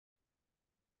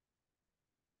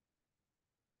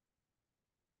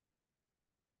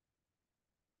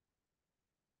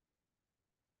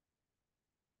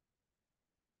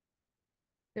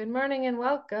Good morning and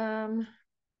welcome,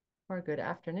 or good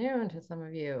afternoon to some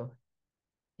of you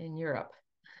in Europe.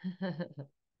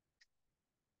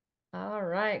 All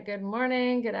right, good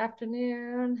morning, good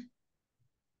afternoon.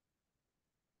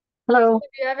 Some Hello. of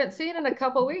you I haven't seen in a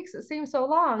couple weeks. It seems so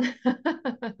long.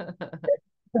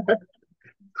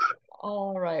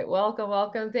 All right, welcome,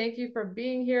 welcome. Thank you for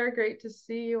being here. Great to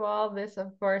see you all. This,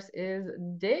 of course, is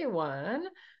day one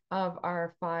of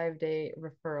our 5-day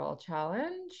referral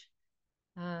challenge.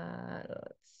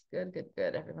 Let's good, good,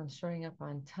 good. Everyone's showing up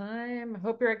on time. I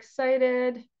hope you're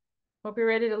excited. Hope you're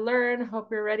ready to learn. Hope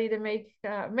you're ready to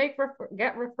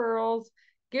get referrals,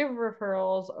 give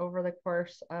referrals over the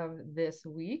course of this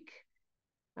week.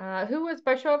 Who was,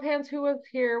 by show of hands, who was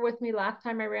here with me last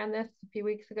time I ran this a few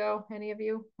weeks ago? Any of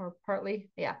you, or partly?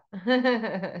 Yeah.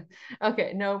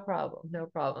 Okay, no problem, no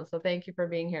problem. So thank you for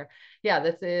being here. Yeah,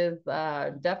 this is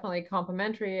definitely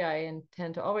complimentary. I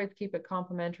intend to always keep it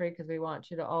complimentary because we want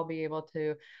you to all be able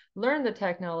to learn the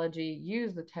technology,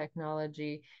 use the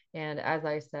technology, and as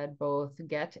I said, both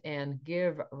get and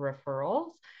give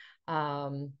referrals.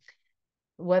 Um,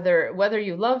 whether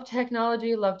you love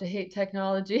technology, love to hate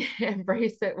technology,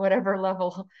 embrace it, whatever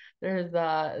level, there's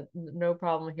no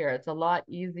problem here. It's a lot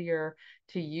easier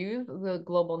to use the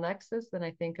global nexus than I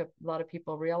think a lot of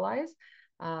people realize.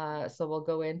 So we'll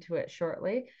go into it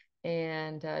shortly.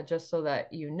 And just so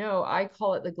that you know, I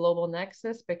call it the global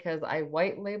nexus because I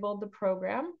white labeled the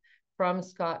program from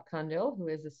Scott Cundill, who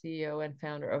is the CEO and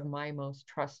founder of My Most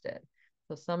Trusted.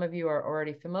 So some of you are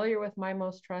already familiar with My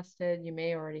Most Trusted. You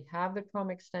may already have the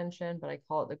Chrome extension, but I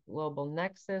call it the Global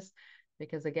Nexus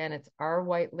because again, it's our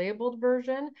white labeled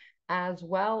version, as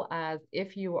well as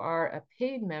if you are a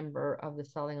paid member of the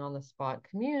Selling on the Spot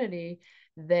community,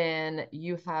 then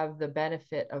you have the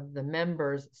benefit of the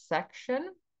members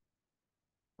section.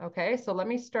 Okay, so let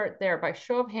me start there. By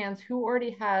show of hands, who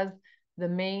already has the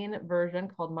main version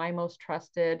called My Most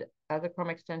Trusted as a Chrome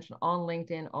extension on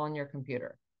LinkedIn on your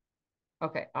computer?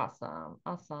 Okay, awesome,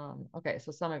 awesome. Okay,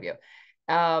 so some of you.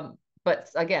 But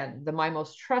again, the My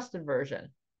Most Trusted version,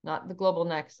 not the Global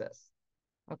Nexus.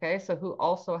 Okay, so who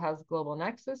also has Global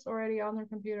Nexus already on their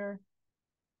computer?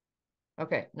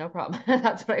 Okay, no problem.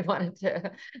 That's what I wanted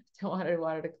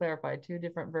to clarify. Two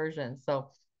different versions. So,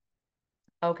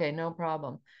 okay, no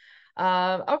problem.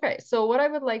 Okay, so what I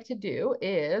would like to do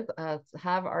is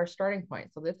have our starting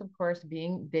point. So this, of course,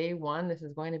 being day one, this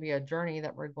is going to be a journey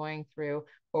that we're going through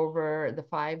over the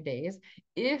 5 days.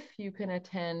 If you can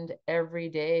attend every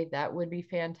day, that would be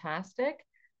fantastic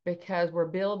because we're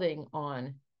building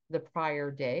on the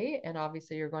prior day. And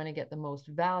obviously, you're going to get the most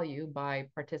value by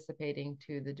participating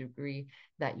to the degree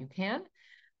that you can.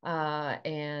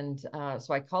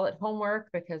 So I call it homework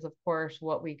because, of course,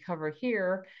 what we cover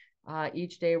here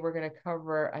each day, we're going to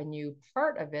cover a new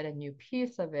part of it, a new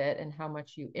piece of it, and how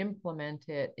much you implement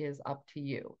it is up to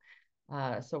you.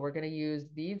 So we're going to use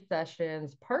these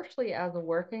sessions partially as a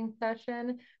working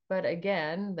session, but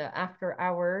again, the after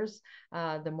hours,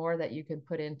 the more that you can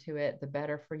put into it, the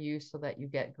better for you so that you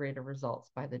get greater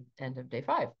results by the end of day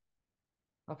 5.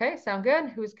 Okay, sound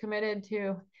good? Who's committed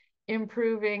to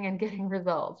improving and getting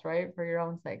results, right? For your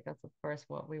own sake. That's, of course,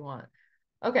 what we want.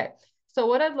 Okay, so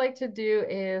what I'd like to do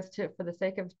is for the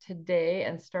sake of today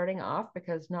and starting off,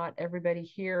 because not everybody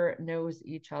here knows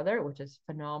each other, which is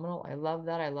phenomenal. I love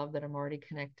that. I love that I'm already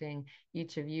connecting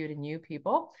each of you to new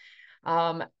people.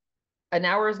 Um, an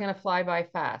hour is going to fly by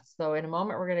fast. So in a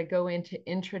moment, we're going to go into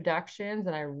introductions,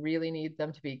 and I really need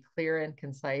them to be clear and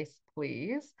concise,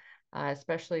 please.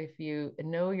 Especially if you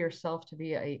know yourself to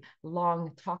be a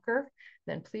long talker,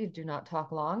 then please do not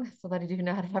talk long so that I do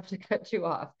not have to cut you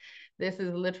off. This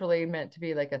is literally meant to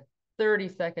be like a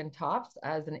 30-second tops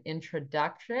as an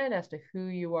introduction as to who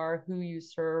you are, who you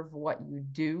serve, what you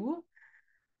do.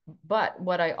 But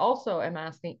what I also am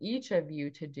asking each of you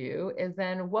to do is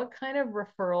then what kind of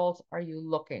referrals are you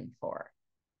looking for?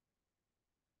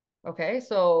 Okay,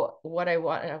 so what I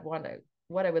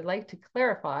would like to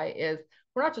clarify is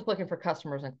we're not just looking for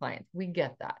customers and clients. We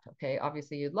get that. Okay,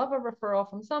 obviously you'd love a referral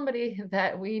from somebody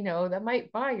that we know that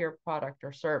might buy your product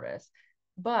or service,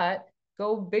 but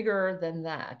go bigger than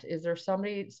that. Is there some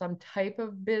type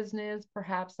of business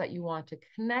perhaps that you want to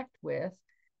connect with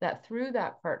that through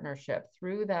that partnership,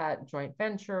 through that joint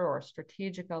venture or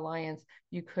strategic alliance,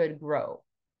 you could grow?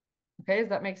 Okay, does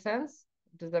that make sense?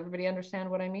 Does everybody understand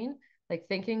what I mean? Like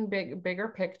thinking bigger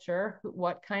picture,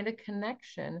 what kind of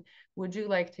connection would you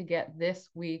like to get this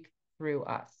week through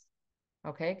us?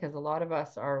 Okay, because a lot of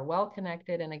us are well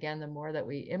connected. And again, the more that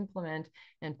we implement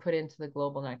and put into the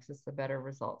global nexus, the better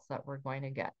results that we're going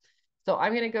to get. So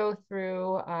I'm going to go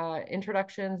through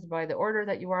introductions by the order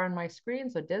that you are on my screen.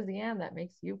 So Desianne, that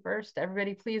makes you first.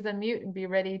 Everybody please unmute and be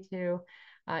ready to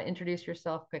introduce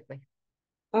yourself quickly.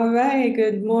 All right,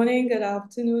 good morning, good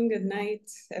afternoon, good night,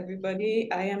 everybody.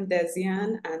 I am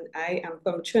Desianne and I am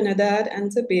from Trinidad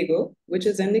and Tobago, which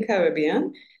is in the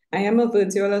Caribbean. I am a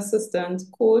virtual assistant,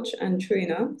 coach, and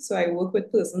trainer. So I work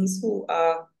with persons who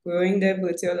are growing their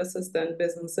virtual assistant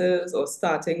businesses or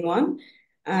starting one.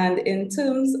 And in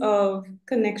terms of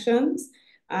connections,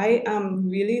 I am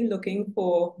really looking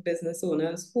for business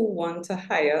owners who want to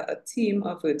hire a team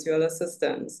of virtual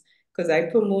assistants because I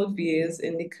promote VAs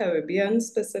in the Caribbean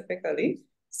specifically.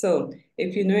 So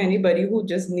if you know anybody who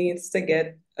just needs to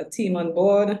get a team on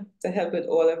board to help with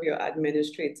all of your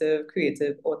administrative,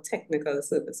 creative, or technical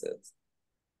services.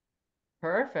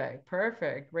 Perfect,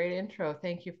 perfect. Great intro.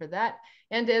 Thank you for that.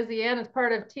 And Desianne is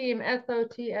part of Team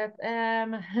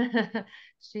SOTFM.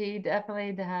 She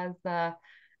definitely has a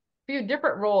few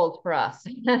different roles for us.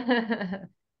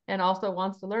 And also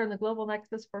wants to learn the global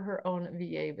nexus for her own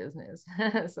VA business.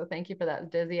 So thank you for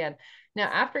that, Desianne. Now,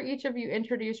 after each of you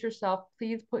introduce yourself,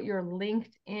 please put your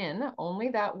LinkedIn, only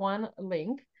that one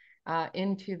link,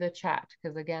 into the chat,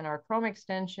 because again, our Chrome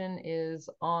extension is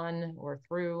on or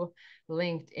through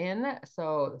LinkedIn.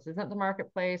 So this isn't the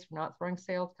marketplace. We're not throwing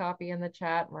sales copy in the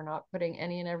chat. We're not putting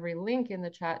any and every link in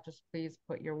the chat. Just please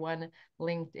put your one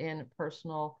LinkedIn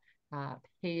personal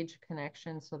page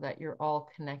connection so that you're all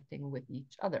connecting with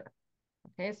each other.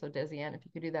 Okay, so Desianne, if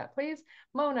you could do that, please.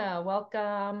 Mona,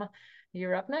 welcome.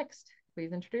 You're up next.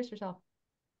 Please introduce yourself.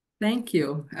 Thank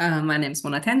you. My name is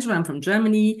Mona Tenjo. I'm from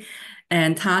Germany,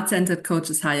 and heart-centered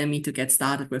coaches hire me to get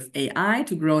started with AI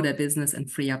to grow their business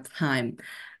and free up time.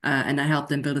 And I help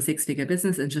them build a six-figure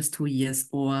business in just 2 years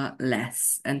or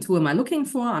less. And who am I looking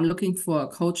for? I'm looking for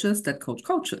coaches that coach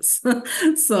coaches.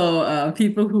 So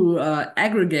people who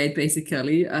aggregate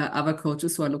basically other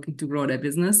coaches who are looking to grow their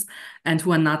business and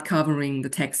who are not covering the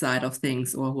tech side of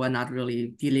things or who are not really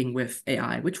dealing with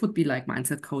AI, which would be like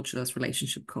mindset coaches,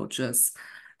 relationship coaches.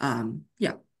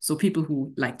 Yeah, so people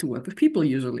who like to work with people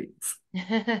usually.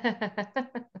 Great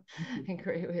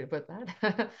way to put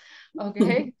that.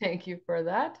 Okay, thank you for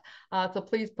that. So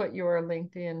please put your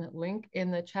LinkedIn link in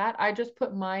the chat. I just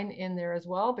put mine in there as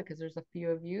well because there's a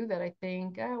few of you that I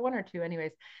think, one or two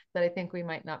anyways, that I think we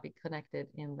might not be connected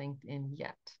in LinkedIn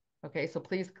yet. Okay, so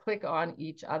please click on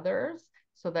each other's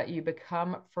so that you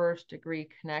become first degree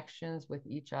connections with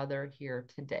each other here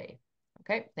today.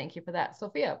 Okay, thank you for that.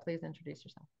 Sophia, please introduce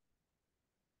yourself.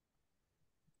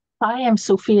 I am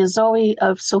Sophia Zoe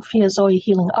of Sophia Zoe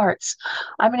Healing Arts.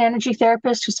 I'm an energy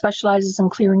therapist who specializes in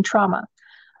clearing trauma.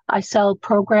 I sell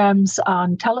programs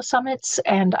on telesummits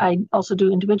and I also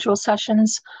do individual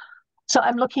sessions. So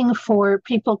I'm looking for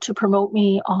people to promote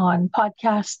me on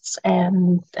podcasts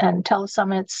and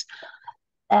telesummits,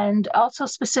 and also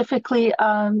specifically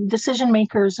decision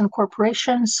makers and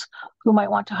corporations who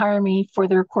might want to hire me for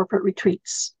their corporate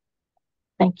retreats.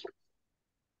 Thank you.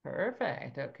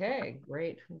 Perfect. Okay,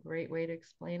 great way to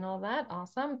explain all that.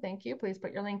 Awesome. Thank you. Please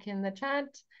put your link in the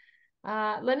chat.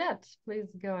 Lynette, please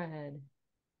go ahead.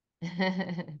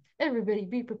 Everybody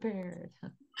be prepared.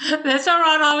 That's all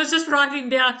right. I was just writing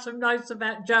down some notes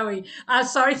about Joey.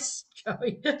 Sorry,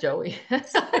 Joey. Joey.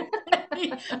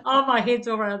 Oh, my head's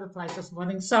all over the place this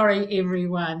morning. Sorry,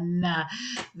 everyone,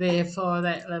 there for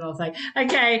that little thing.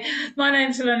 Okay, my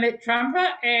name's Lynette Trumper,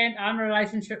 and I'm a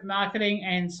relationship marketing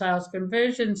and sales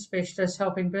conversion specialist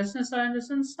helping business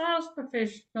owners and sales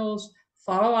professionals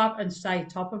follow up and stay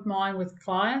top of mind with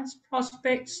clients,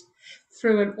 prospects,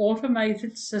 through an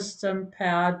automated system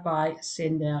powered by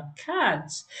Send Out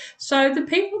Cards. So the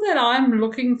people that I'm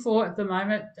looking for at the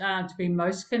moment to be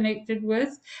most connected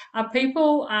with are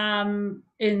people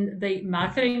in the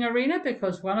marketing arena,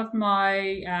 because one of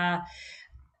my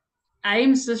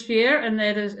aims this year, and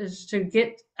that is to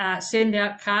get Send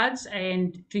Out Cards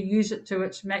and to use it to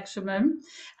its maximum,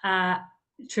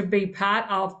 to be part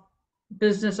of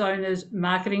business owners'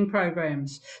 marketing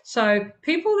programs. So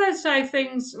people that say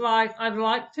things like, I'd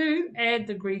like to add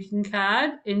the greeting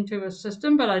card into a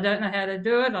system, but I don't know how to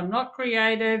do it. I'm not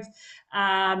creative.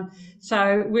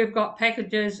 So we've got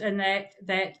packages in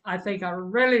that I think are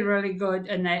really, really good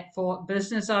in that for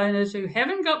business owners who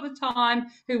haven't got the time,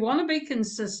 who want to be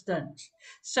consistent.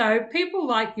 So people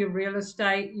like your real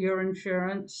estate, your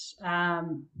insurance,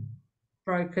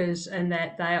 brokers, and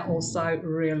that they are also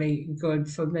really good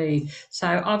for me.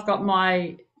 So I've got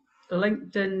my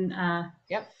LinkedIn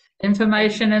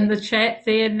information in the chat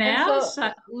there now.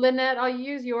 So Lynette, I'll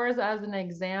use yours as an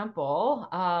example.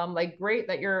 Like great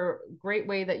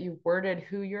way that you've worded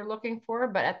who you're looking for,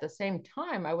 but at the same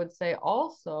time, I would say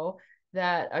also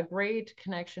that a great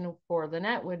connection for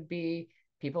Lynette would be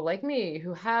people like me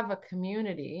who have a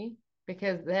community,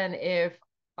 because then if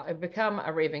I become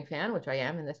a raving fan, which I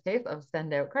am in this case, of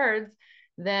Send Out Cards,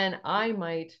 then I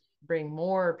might bring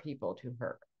more people to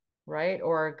her, right?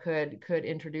 Or could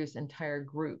introduce entire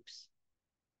groups.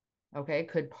 Okay,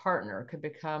 could partner, could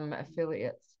become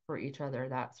affiliates for each other,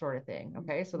 that sort of thing.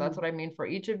 Okay, so that's what I mean for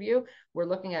each of you. We're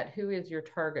looking at who is your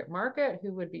target market,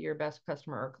 who would be your best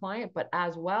customer or client, but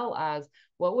as well as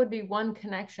what would be one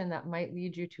connection that might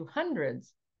lead you to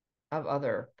hundreds of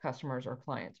other customers or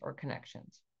clients or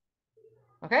connections.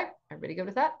 Okay, everybody good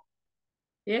with that?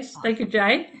 Yes, thank you,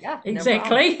 Jane. Yeah,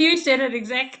 exactly. No You said it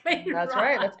exactly. That's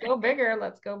right. Let's go bigger.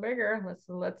 Let's go bigger.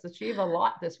 Let's achieve a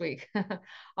lot this week.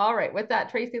 All right. With that,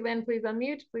 Tracy Lynn, please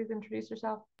unmute. Please introduce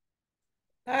yourself.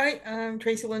 Hi, I'm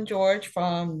Tracy Lynn George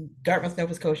from Dartmouth,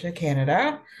 Nova Scotia,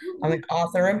 Canada. I'm an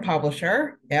author and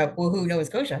publisher at Woohoo, Nova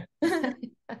Scotia.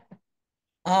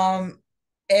 Um,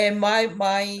 and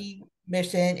my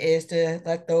mission is to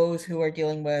let those who are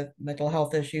dealing with mental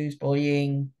health issues,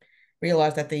 bullying,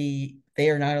 realize that they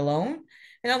are not alone.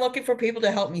 And I'm looking for people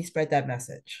to help me spread that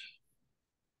message,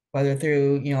 whether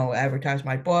through, advertise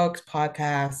my books,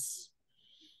 podcasts,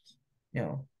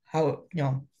 how,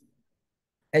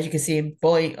 as you can see,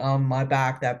 bullying on my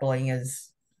back, that bullying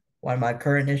is one of my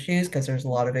current issues because there's a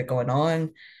lot of it going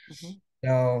on.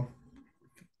 So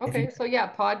Okay, so yeah,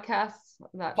 podcasts,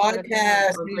 that sort of thing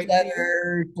podcasts, are great for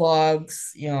you. newsletters,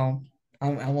 blogs,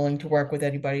 I'm willing to work with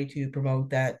anybody to promote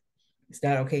that it's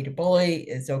not okay to bully.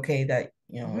 It's okay that,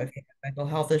 if you have mental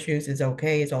health issues, it's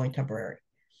okay. It's only temporary.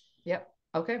 Yep.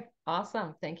 Okay.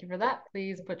 Awesome. Thank you for that.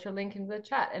 Please put your link in the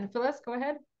chat. And Phyllis, go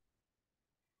ahead.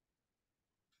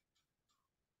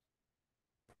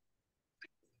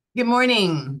 Good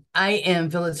morning. I am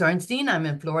Phyllis Arnstein. I'm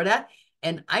in Florida,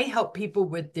 and I help people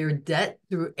with their debt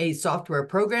through a software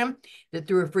program that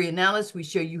through a free analysis, we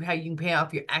show you how you can pay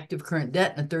off your active current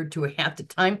debt in a third to a half the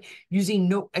time using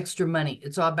no extra money.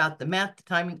 It's all about the math, the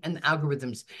timing, and the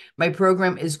algorithms. My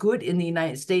program is good in the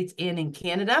United States and in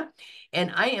Canada,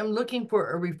 and I am looking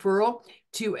for a referral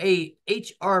to a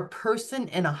HR person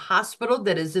in a hospital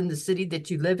that is in the city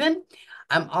that you live in.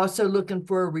 I'm also looking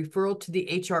for a referral to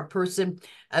the HR person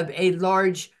of a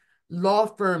large law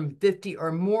firm, 50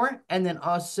 or more, and then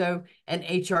also an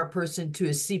HR person to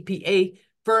a CPA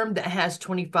firm that has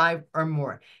 25 or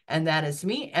more. And that is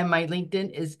me, and my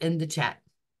LinkedIn is in the chat.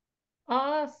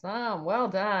 Awesome. Well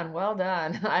done. Well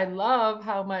done. I love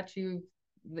how much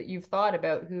you've thought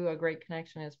about who a great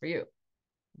connection is for you.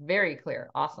 Very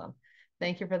clear. Awesome.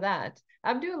 Thank you for that.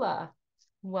 Abdullah,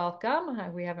 welcome.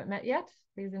 We haven't met yet.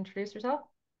 Please introduce yourself.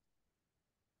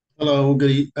 Hello, good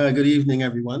evening,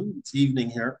 everyone. It's evening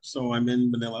here, so I'm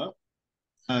in Manila.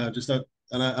 I'm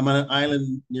on an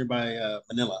island nearby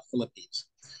Manila, Philippines.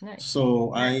 Nice.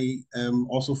 So I am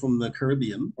also from the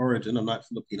Caribbean origin. I'm not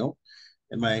Filipino,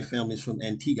 and my family's from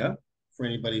Antigua. For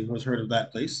anybody who has heard of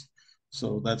that place,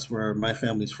 so that's where my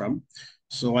family's from.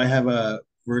 So I have a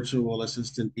virtual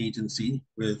assistant agency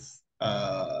with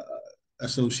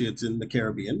associates in the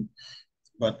Caribbean,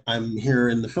 but I'm here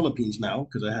in the Philippines now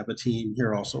because I have a team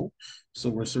here also. So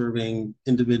we're serving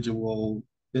individual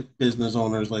business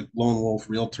owners like lone wolf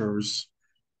realtors,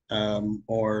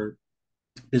 or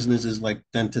businesses like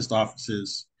dentist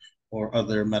offices or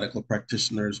other medical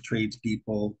practitioners,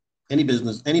 tradespeople, any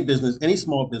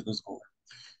small business owner.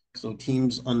 So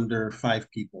teams under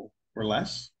 5 people or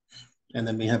less. And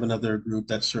then we have another group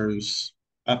that serves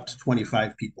up to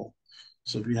 25 people.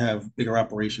 So if you have bigger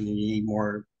operation and you need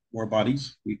more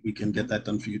bodies, we can get that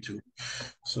done for you too.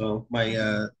 So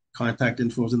my contact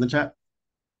info is in the chat.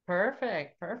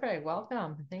 Perfect. Perfect.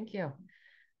 Welcome. Thank you.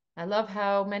 I love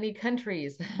how many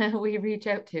countries we reach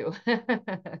out to,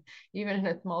 even in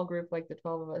a small group like the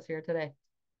 12 of us here today.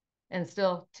 And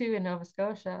still 2 in Nova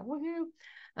Scotia. Woohoo!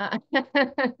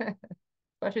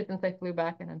 Especially since I flew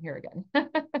back and I'm here again.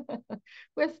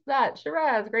 With that,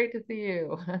 Shiraz, great to see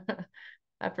you.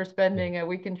 After spending a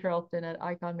week in Charleston at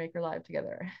Icon Maker Live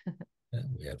together. Yeah,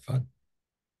 we had fun.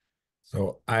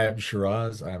 So I am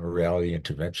Shiraz. I'm a reality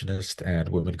interventionist, and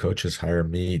women coaches hire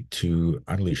me to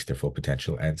unleash their full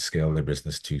potential and scale their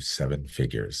business to 7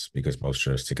 figures because most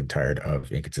are sick and tired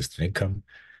of inconsistent income,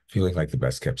 feeling like the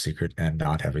best kept secret, and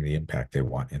not having the impact they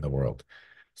want in the world.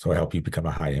 So I help you become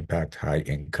a high impact, high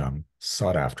income,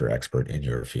 sought after expert in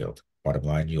your field. Bottom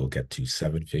line, you'll get to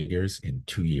 7 figures in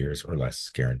 2 years or less,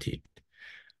 guaranteed.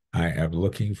 I am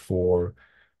looking for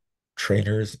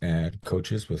trainers and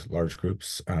coaches with large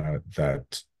groups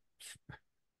that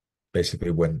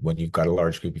basically when you've got a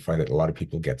large group, you find that a lot of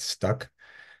people get stuck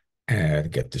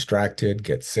and get distracted,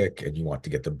 get sick, and you want to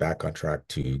get them back on track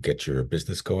to get your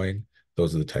business going.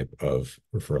 those are the type of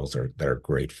referrals that are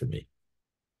great for me.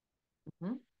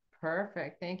 Mm-hmm.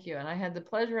 Perfect. Thank you. And I had the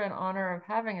pleasure and honor of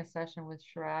having a session with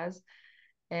Shiraz,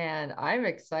 and I'm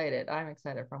excited. I'm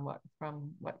excited from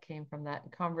what came from that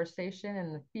conversation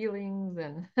and the feelings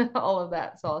and all of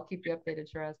that. So I'll keep you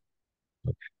updated, Shiraz.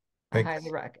 I Thanks.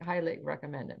 highly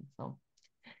recommend him. So,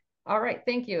 all right.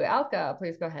 Thank you. Alka,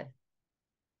 please go ahead.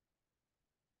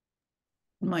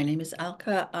 My name is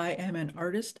Alka. I am an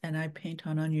artist and I paint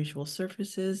on unusual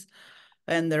surfaces.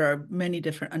 And there are many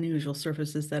different unusual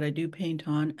surfaces that I do paint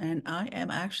on. And I am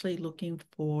actually looking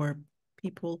for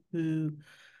people who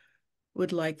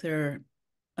would like their,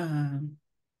 like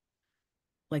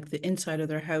the inside of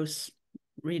their house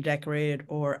redecorated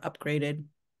or upgraded.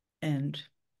 And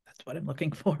that's what I'm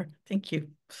looking for. Thank you.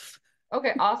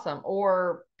 Okay, awesome.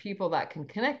 Or people that can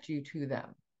connect you to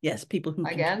them. Yes, people who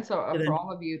can Again, so connect to for them.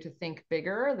 all of you to think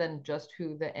bigger than just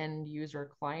who the end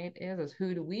user client is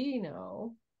who do we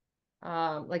know?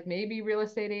 Like maybe real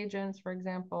estate agents, for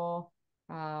example,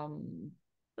 you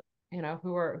know,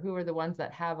 who are the ones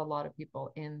that have a lot of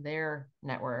people in their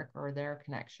network or their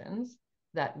connections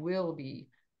that will be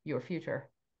your future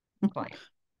client.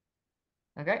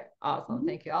 Okay, awesome.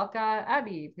 Thank you, Alka.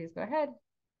 Abby, please go ahead.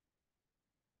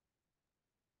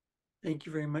 Thank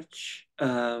you very much.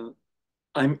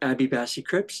 I'm Abby Bassey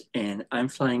Cripps, and I'm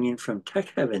flying in from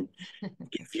Tech Heaven to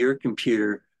give your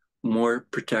computer more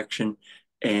protection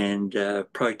and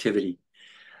productivity.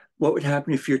 What would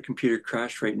happen if your computer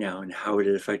crashed right now, and how would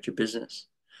it affect your business?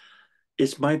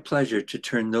 It's my pleasure to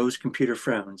turn those computer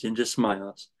frowns into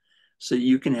smiles so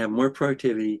you can have more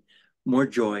productivity, more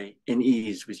joy, and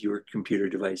ease with your computer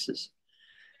devices.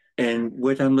 And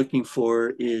what I'm looking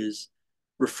for is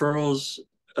referrals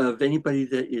of anybody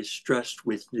that is stressed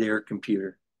with their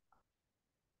computer.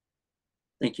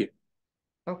 Thank you.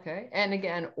 Okay, and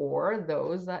again, or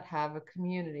those that have a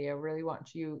community. I really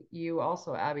want you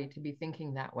also, Abby, to be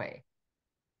thinking that way.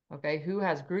 Okay, who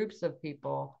has groups of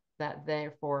people that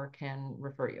therefore can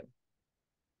refer you?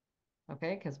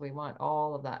 Okay, because we want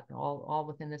all of that, all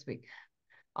within this week.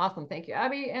 Awesome, thank you,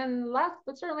 Abby. And last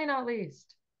but certainly not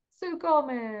least, Sue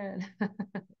Coleman.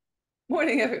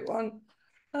 Morning, everyone.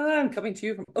 I'm coming to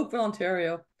you from Oakville,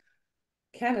 Ontario,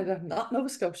 Canada, not Nova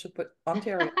Scotia, but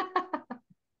Ontario.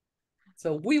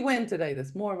 So we win today.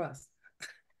 There's more of us.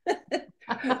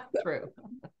 True.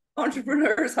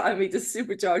 Entrepreneurs hire me to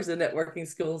supercharge their networking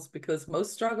skills because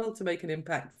most struggle to make an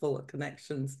impactful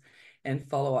connections and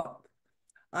follow up.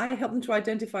 I help them to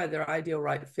identify their ideal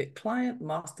right fit client,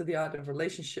 master the art of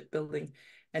relationship building,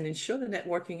 and ensure the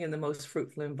networking in the most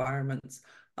fruitful environments.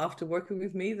 After working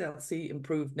with me, they'll see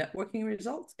improved networking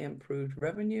results, improved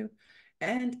revenue,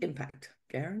 and impact,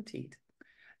 guaranteed.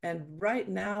 And right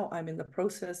now, I'm in the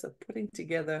process of putting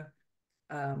together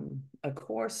a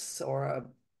course or a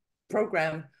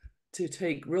program to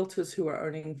take realtors who are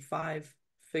earning 5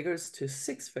 figures to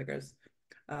 6 figures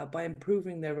by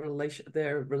improving their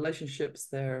relationships,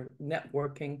 their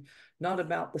networking, not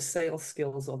about the sales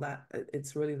skills or that.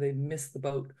 It's really they miss the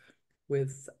boat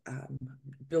with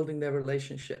building their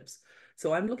relationships.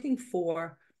 So I'm looking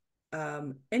for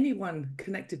anyone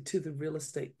connected to the real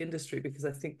estate industry because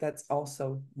I think that's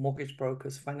also mortgage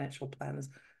brokers, financial planners.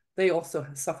 They also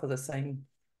suffer the same,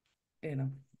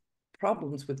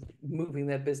 problems with moving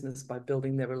their business by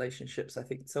building their relationships. I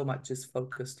think so much is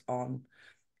focused on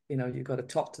you've got to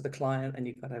talk to the client and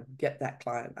you've got to get that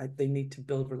client. They need to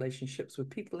build relationships with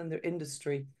people in their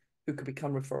industry who could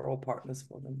become referral partners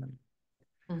for them.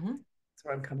 And that's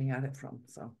where I'm coming at it from.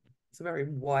 So it's a very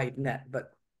wide net,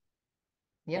 but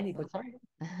anybody, sorry.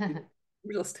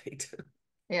 real estate.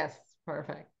 Yes,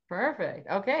 perfect. Perfect.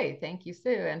 Okay, thank you, Sue.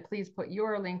 And please put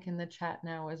your link in the chat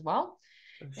now as well.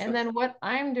 Sure. And then what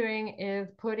I'm doing is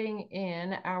putting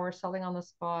in our Selling on the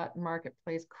Spot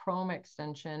Marketplace Chrome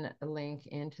extension link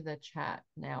into the chat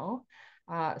now.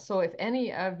 So if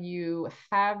any of you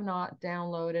have not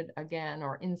downloaded again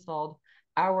or installed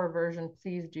our version,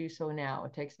 please do so now.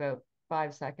 It takes about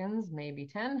 5 seconds, maybe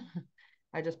 10.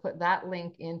 I just put that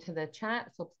link into the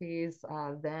chat. So please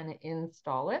then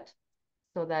install it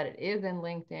so that it is in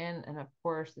LinkedIn. And of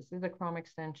course, this is a Chrome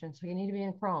extension. So you need to be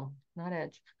in Chrome, not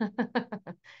Edge.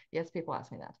 Yes, people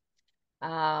ask me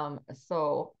that.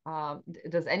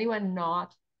 Does anyone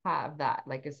not have that?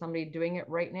 Like, is somebody doing it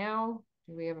right now?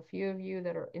 Do we have a few of you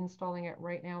that are installing it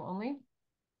right now only?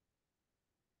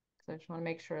 So I just want to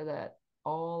make sure that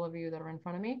all of you that are in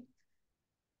front of me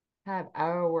have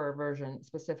our version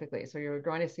specifically. So you're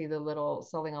going to see the little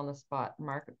Selling on the Spot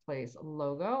Marketplace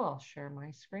logo. I'll share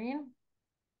my screen.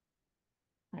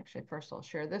 Actually, first I'll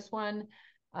share this one.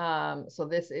 So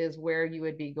this is where you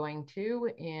would be going to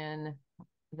in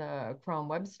the Chrome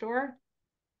Web Store.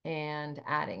 and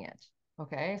adding it.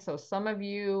 Okay, so some of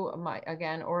you might,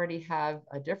 again, already have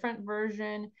a different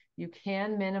version. You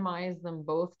can minimize them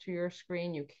both to your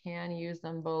screen. You can use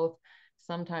them both.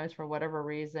 Sometimes for whatever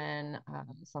reason,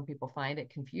 some people find it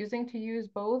confusing to use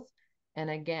both. And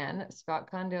again,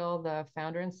 Scott Condill, the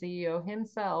founder and CEO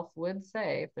himself, would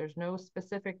say if there's no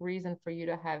specific reason for you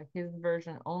to have his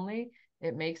version only,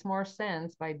 it makes more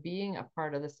sense by being a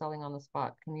part of the Selling on the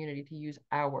Spot community to use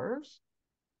ours,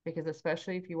 because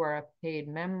especially if you are a paid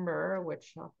member,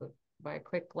 which by a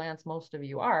quick glance, most of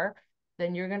you are,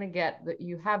 then you're going to get that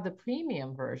you have the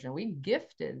premium version. We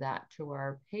gifted that to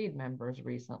our paid members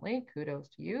recently. Kudos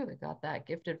to you that got that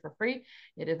gifted for free.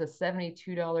 It is a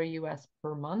 $72 US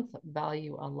per month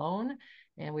value alone.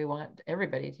 And we want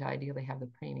everybody to ideally have the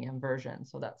premium version.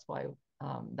 So that's why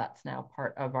that's now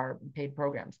part of our paid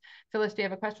programs. Phyllis, do you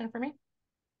have a question for me?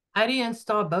 How do you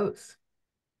install both?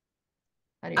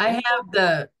 I have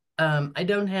the, I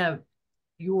don't have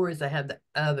yours. I have the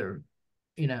other,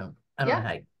 I don't know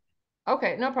how.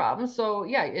 Okay, no problem. So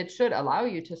yeah, it should allow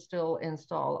you to still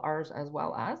install ours as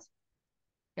well as.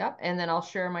 Yep. And then I'll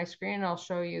share my screen and I'll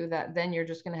show you that then you're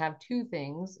just going to have two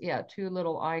things. Yeah, two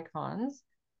little icons.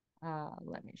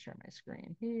 Let me share my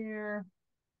screen here.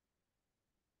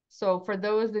 So for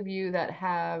those of you that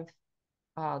have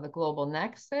the Global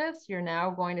Nexus, you're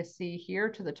now going to see here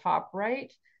to the top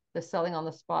right, the Selling on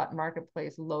the Spot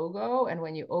Marketplace logo. And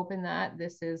when you open that,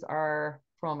 this is our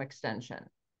Chrome extension.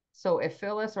 So if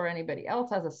Phyllis or anybody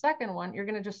else has a second one, you're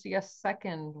going to just see a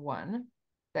second one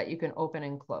that you can open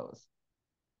and close.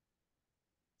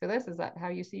 Phyllis, is that how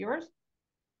you see yours?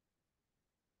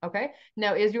 Okay.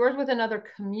 Now, is yours with another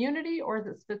community or is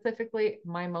it specifically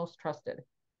My Most Trusted?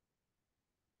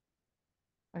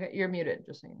 Okay, you're muted,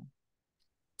 just so you know.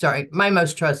 Sorry, My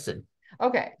Most Trusted.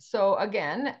 Okay, so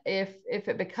again, if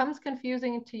it becomes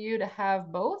confusing to you to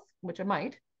have both, which it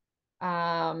might,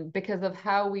 because of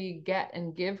how we get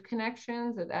and give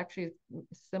connections, it actually is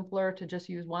simpler to just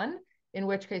use one, in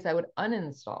which case I would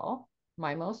uninstall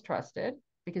My Most Trusted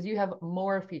because you have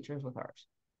more features with ours.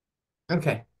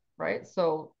 Okay. Right,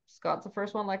 so Scott's the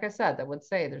first one, like I said, that would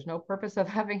say there's no purpose of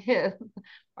having his.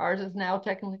 Ours is now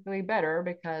technically better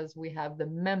because we have the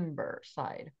member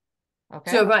side.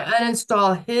 Okay. So if I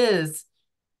uninstall his,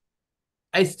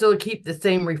 I still keep the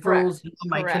same referrals,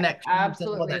 my connections,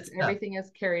 absolutely. and all that stuff. Everything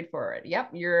is carried forward.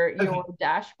 Yep, your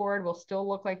dashboard will still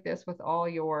look like this with all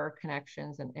your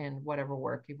connections and whatever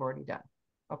work you've already done.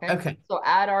 Okay. Okay. So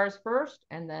add ours first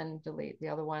and then delete the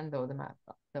other one, though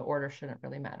the order shouldn't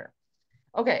really matter.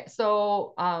 Okay,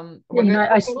 so we're good.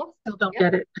 I still don't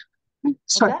get it.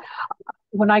 Sorry.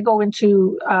 When I go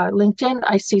into LinkedIn,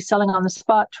 I see Selling on the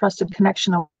Spot, Trusted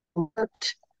Connection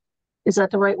Alert. Is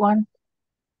that the right one?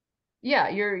 Yeah,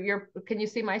 can you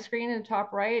see my screen in the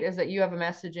top right? Is that you have a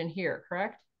message in here,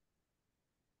 correct?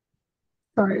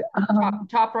 Sorry.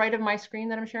 Top right of my screen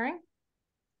that I'm sharing?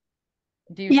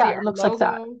 Do you see our looks logo, like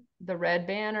that. the red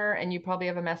banner, and you probably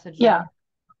have a message? Yeah.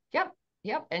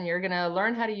 Yep. And you're going to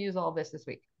learn how to use all this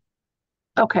week.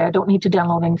 Okay, I don't need to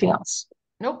download anything else.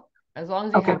 Nope. As long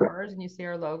as you have ours and you see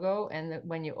our logo, and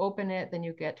when you open it, then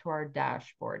you get to our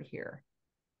dashboard here.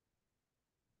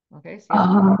 Okay, see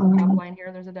on the top line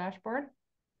here, there's a dashboard.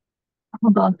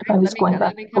 Hold on, I was going back.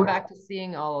 Let me come back to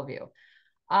seeing all of you.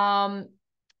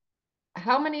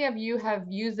 How many of you have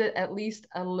used it at least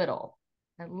a little?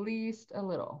 At least a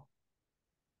little.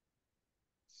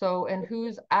 So, and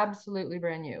who's absolutely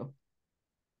brand new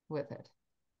with it?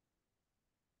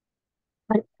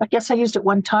 I guess I used it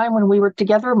one time when we were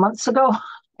together months ago.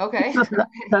 Okay.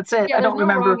 That's it. Yeah, I don't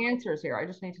remember. Wrong answers here. I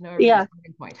just need to know everybody's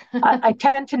starting point. I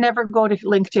tend to never go to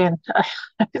LinkedIn.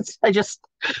 I just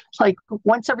like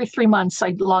once every 3 months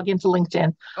I log into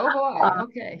LinkedIn. Oh boy.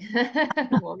 Okay.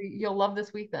 Well, you'll love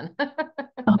this week then.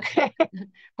 Okay.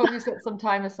 Hope you set some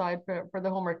time aside for the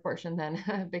homework portion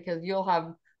then, because you'll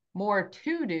have more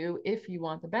to do if you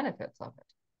want the benefits of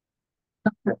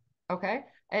it. Okay.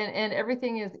 And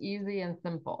everything is easy and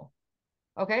simple.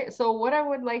 Okay, so what I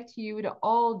would like you to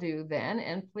all do then,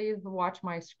 and please watch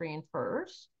my screen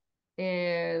first,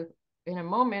 is in a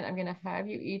moment, I'm going to have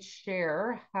you each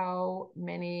share how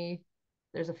many,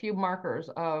 there's a few markers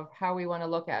of how we want to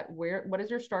look at what is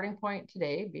your starting point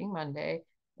today, being Monday,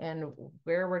 and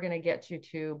where we're going to get you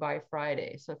to by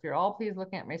Friday. So if you're all please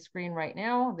looking at my screen right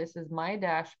now, this is my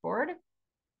dashboard.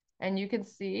 And you can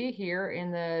see here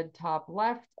in the top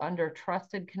left under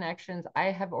trusted connections, I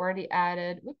have already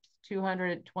added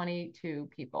 222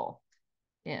 people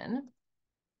in.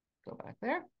 Go back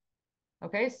there.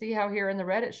 Okay, see how here in the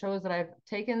red, it shows that I've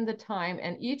taken the time,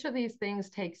 and each of these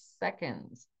things takes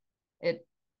seconds.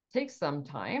 takes some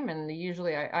time, and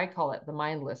usually I call it the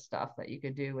mindless stuff that you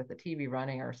could do with the TV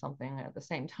running or something at the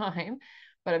same time.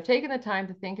 But I've taken the time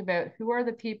to think about who are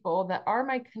the people that are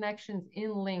my connections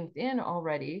in LinkedIn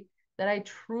already that I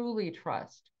truly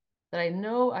trust, that I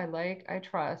know I like, I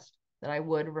trust, that I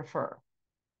would refer.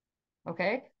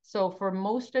 Okay, so for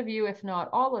most of you, if not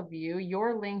all of you,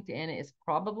 your LinkedIn is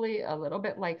probably a little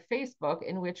bit like Facebook,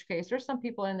 in which case there's some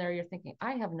people in there you're thinking,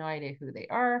 I have no idea who they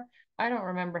are. I don't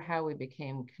remember how we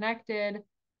became connected.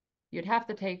 You'd have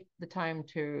to take the time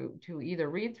to either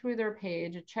read through their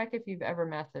page, check if you've ever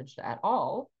messaged at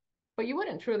all, but you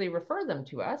wouldn't truly refer them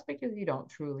to us because you don't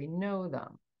truly know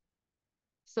them.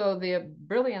 So the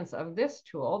brilliance of this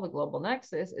tool, the Global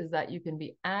Nexus, is that you can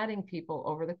be adding people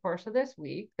over the course of this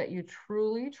week that you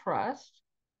truly trust,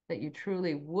 that you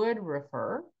truly would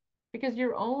refer, because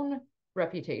your own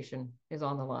reputation is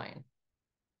on the line.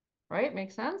 Right?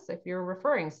 Makes sense? If you're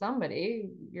referring somebody,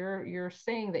 you're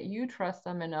saying that you trust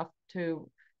them enough to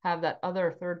have that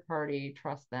other third party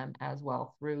trust them as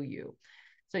well through you.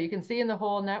 So you can see in the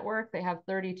whole network, they have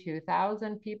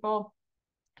 32,000 people.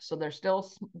 So they're still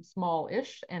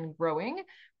small-ish and growing,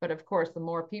 but of course, the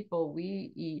more people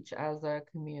we each as a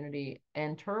community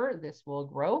enter, this will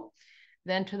grow.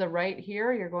 Then to the right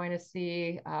here, you're going to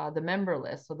see the member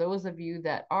list. So those of you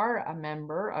that are a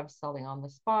member of Selling on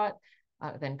the Spot,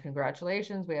 then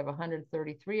congratulations. We have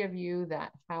 133 of you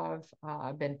that have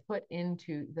been put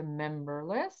into the member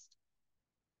list.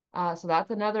 So that's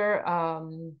another,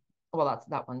 well,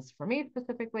 that one's for me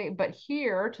specifically, but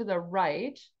here to the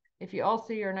right, if you all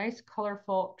see your nice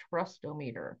colorful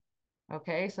trustometer,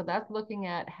 okay? So that's looking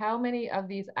at how many of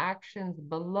these actions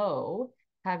below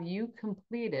have you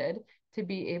completed to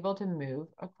be able to move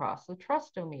across the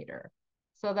trustometer.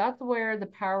 So that's where the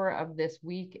power of this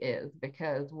week is,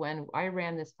 because when I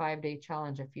ran this 5-day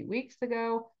challenge a few weeks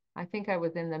ago, I think I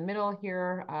was in the middle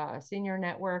here, a senior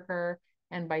networker,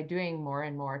 and by doing more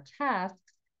and more tasks,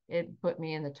 it put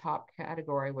me in the top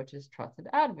category, which is trusted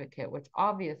advocate, which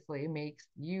obviously makes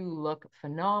you look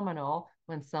phenomenal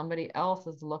when somebody else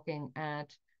is looking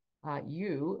at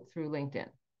you through LinkedIn.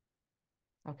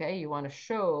 Okay, you want to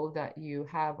show that you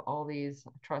have all these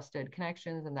trusted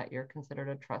connections and that you're considered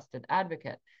a trusted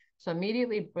advocate. So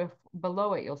immediately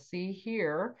below it, you'll see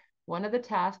here, one of the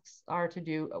tasks are to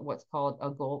do what's called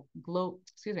a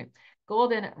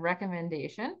golden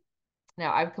recommendation.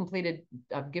 Now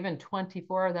I've given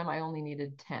 24 of them. I only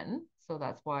needed 10. So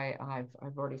that's why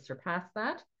I've already surpassed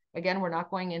that. Again, we're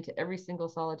not going into every single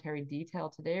solitary detail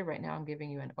today. Right now, I'm giving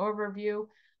you an overview.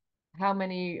 How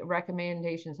many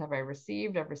recommendations have I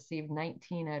received? I've received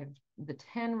 19 out of the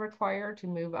 10 required to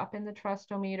move up in the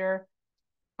trustometer.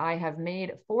 I have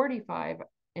made 45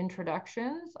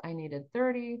 introductions. I needed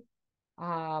 30.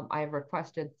 I've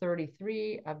requested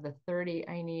 33 of the 30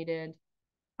 I needed.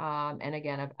 And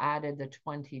again, I've added the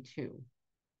 22.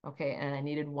 Okay, and I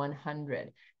needed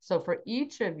 100. So for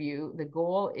each of you, the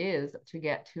goal is to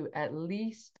get to at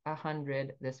least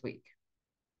 100 this week.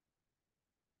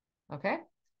 Okay,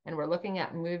 and we're looking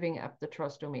at moving up the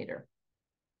trustometer.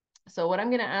 So what I'm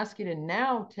going to ask you to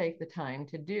now take the time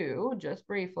to do, just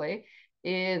briefly,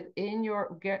 is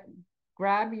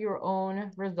grab your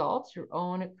own results, your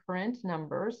own current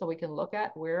numbers, so we can look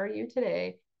at where are you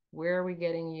today, where are we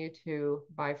getting you to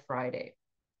by Friday.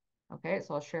 Okay,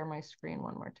 so I'll share my screen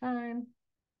one more time.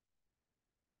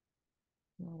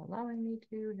 Not allowing me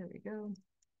to, here we go.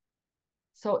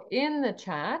 So in the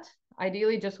chat,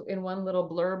 ideally just in one little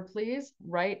blurb, please,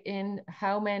 write in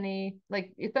how many,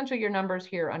 like essentially your numbers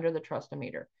here under the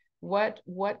trustometer.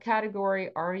 What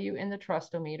category are you in the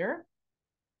trustometer?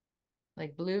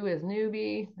 Like blue is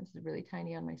newbie. This is really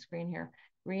tiny on my screen here.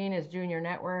 Green is junior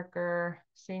networker,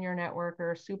 senior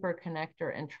networker, super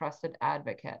connector, and trusted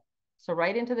advocate. So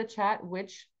write into the chat,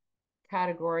 which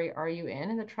category are you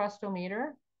in the trustometer?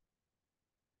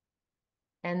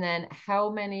 And then how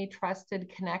many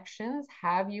trusted connections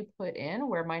have you put in,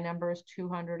 where my number is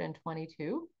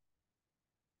 222?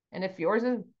 And if yours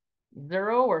is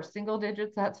 0 or single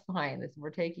digits, that's fine. We're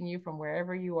taking you from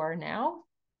wherever you are now.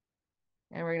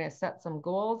 And we're going to set some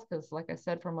goals because, like I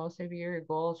said, for most of you, your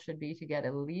goal should be to get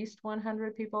at least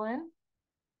 100 people in.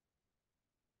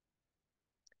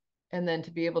 And then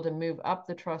to be able to move up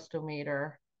the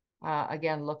trustometer,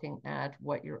 again, looking at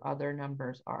what your other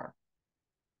numbers are.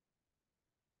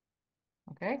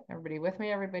 Okay, everybody with me?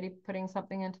 Everybody putting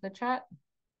something into the chat?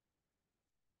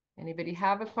 Anybody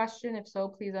have a question? If so,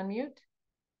 please unmute.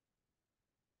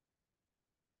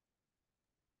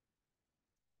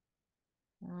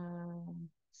 Um,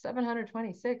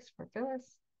 726 for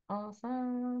Phyllis.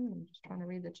 Awesome. I'm just trying to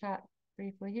read the chat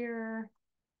briefly here.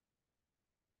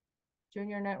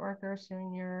 Junior networker,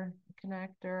 senior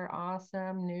connector,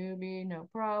 awesome. Newbie, no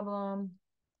problem.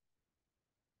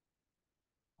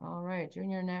 All right,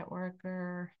 junior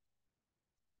networker.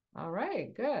 All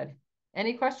right, good.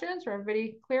 Any questions? Or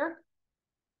everybody clear?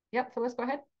 Yep, Phyllis, go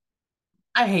ahead.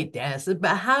 I hate to ask it,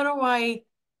 but how do I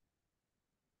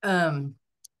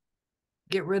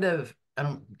get rid of,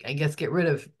 I guess get rid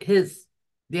of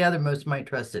the other most my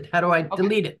trusted? How do I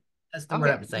delete it? That's the word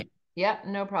I'm saying. Yeah,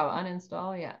 no problem.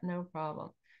 Uninstall, yeah, no problem.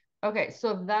 Okay,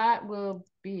 so that will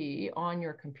be on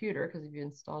your computer because if you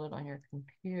installed it on your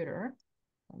computer.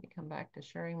 Let me come back to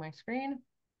sharing my screen.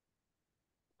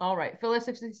 All right, Phyllis,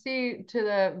 if you see to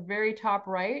the very top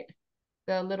right,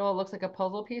 the little, looks like a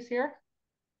puzzle piece here.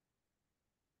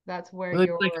 That's where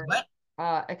your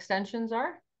extensions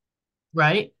are.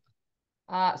 Right.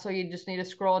 So you just need to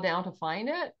scroll down to find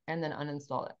it and then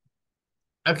uninstall it.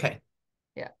 Okay.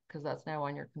 Yeah, because that's now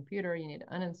on your computer. You need to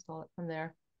uninstall it from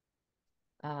there.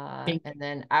 And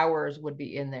then ours would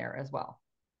be in there as well.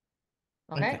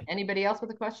 Okay. Anybody else with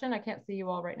a question? I can't see you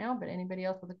all right now, but anybody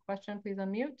else with a question, please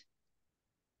unmute.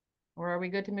 Or are we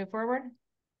good to move forward?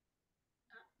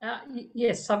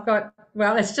 Yes, well,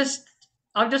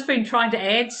 I've just been trying to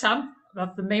add some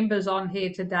of the members on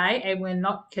here today and we're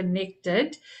not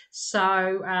connected.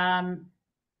 So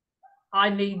I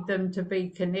need them to be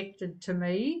connected to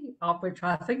me, of which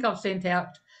I think I've sent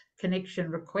out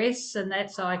connection requests, and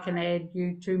that's so I can add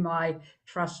you to my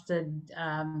trusted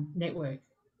network.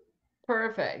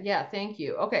 Perfect. Yeah, thank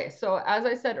you. Okay, so as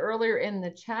I said earlier in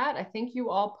the chat, I think you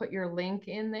all put your link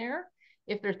in there.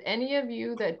 If there's any of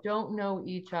you that don't know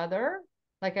each other,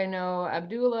 like I know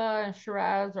Abdullah and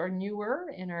Shiraz are newer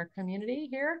in our community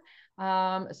here.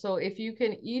 So if you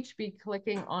can each be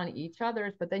clicking on each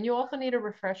other's, but then you also need to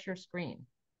refresh your screen.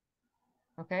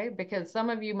 Okay, because some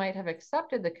of you might have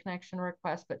accepted the connection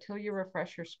request, but till you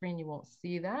refresh your screen, you won't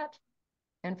see that.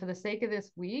 And for the sake of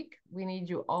this week, we need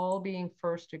you all being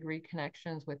first degree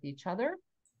connections with each other,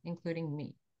 including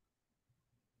me.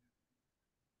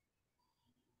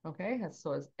 Okay,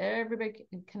 so is everybody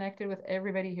connected with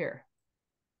everybody here?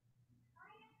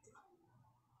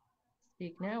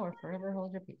 Speak now or forever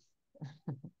hold your peace.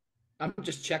 I'm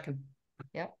just checking.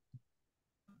 Yep.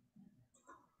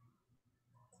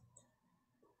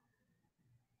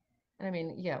 And I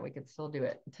mean, yeah, we could still do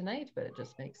it tonight, but it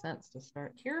just makes sense to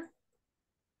start here.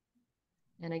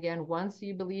 And again, once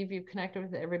you believe you've connected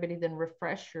with everybody, then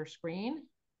refresh your screen.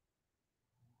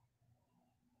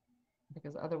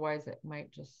 Because otherwise it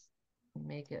might just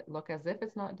make it look as if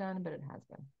it's not done, but it has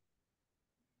been.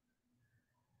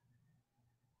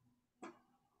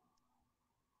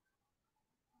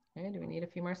 Okay, do we need a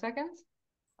few more seconds?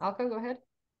 Alka, go ahead.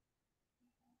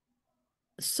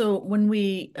 So when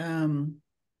we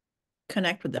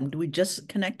connect with them, do we just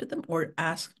connect with them or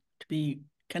ask to be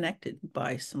connected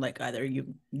by some, like either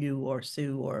you or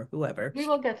Sue or whoever? We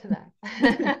will get to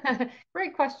that.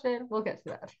 Great question. We'll get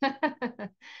to that.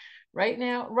 Right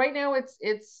now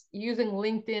it's using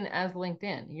LinkedIn as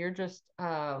LinkedIn. You're just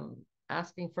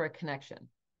asking for a connection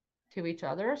to each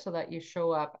other so that you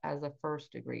show up as a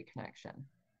first degree connection.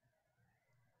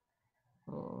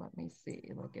 Oh, let me see.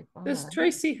 Look at that. Does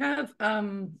Tracy have a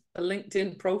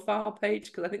LinkedIn profile page?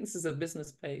 Because I think this is a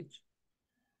business page.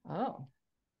 Oh.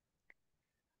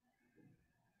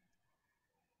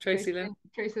 Tracy Lynn,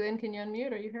 can you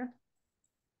unmute? Are you here?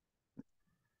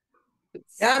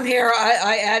 Yeah, I'm here.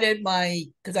 I added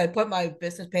because I put my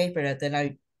business page, but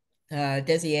then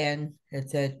Desi Ann had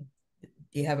said,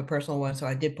 do you have a personal one? So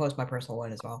I did post my personal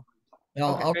one as well.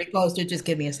 I'll repost it. Just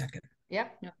give me a second.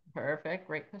 Yep. Perfect.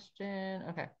 Great question.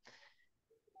 Okay.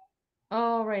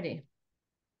 Alrighty.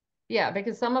 Yeah,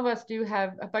 because some of us do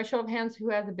have, by show of hands, who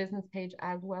has a business page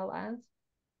as well as?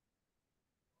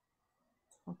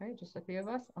 Okay, just a few of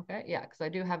us. Okay, yeah, because I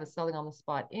do have a Selling on the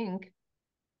Spot Inc.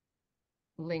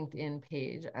 LinkedIn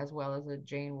page as well as a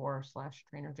Jane Warr /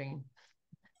 Trainer Jane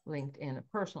LinkedIn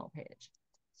personal page.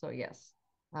 So yes.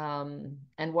 And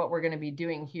what we're going to be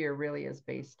doing here really is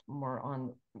based more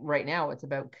on, right now, it's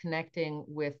about connecting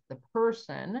with the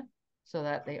person so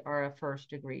that they are a first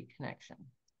degree connection.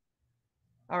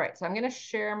 All right, so I'm going to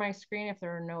share my screen if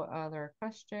there are no other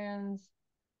questions.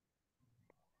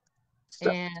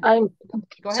 And I'm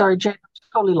go ahead. sorry, Jen, I'm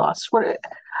totally lost. What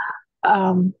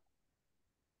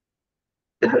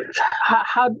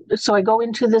so I go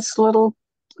into this little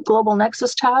Global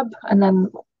Nexus tab and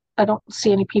then I don't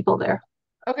see any people there.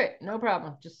 Okay, no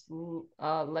problem. Just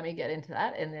let me get into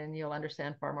that and then you'll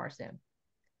understand far more soon.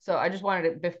 So I just wanted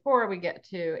to, before we get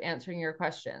to answering your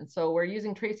question. So we're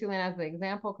using Tracy Lynn as an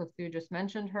example because Sue just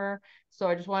mentioned her. So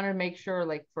I just wanted to make sure,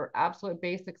 like for absolute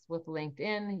basics with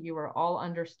LinkedIn, you are all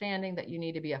understanding that you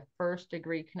need to be a first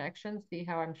degree connection. See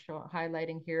how I'm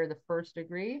highlighting here the first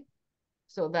degree.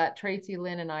 So that Tracy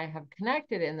Lynn and I have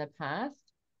connected in the past.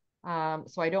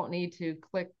 So I don't need to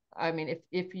click. I mean,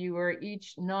 if you were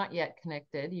each not yet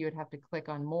connected, you would have to click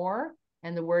on more,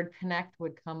 and the word connect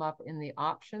would come up in the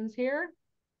options here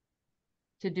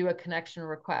to do a connection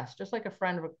request, just like a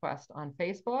friend request on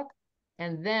Facebook.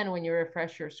 And then when you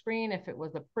refresh your screen, if it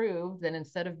was approved, then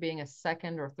instead of being a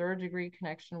second or third degree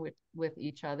connection with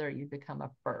each other, you become a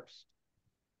first.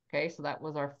 Okay, so that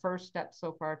was our first step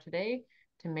so far today,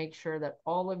 to make sure that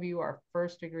all of you are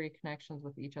first degree connections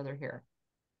with each other here.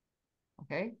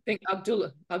 Okay. I think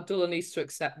Abdullah needs to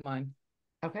accept mine.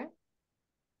 Okay.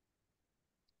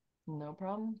 No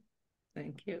problem.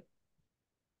 Thank you.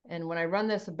 And when I run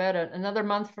this about another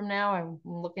month from now, I'm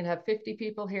looking to have 50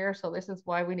 people here. So this is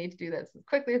why we need to do this as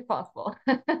quickly as possible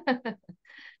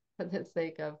for the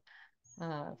sake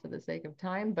of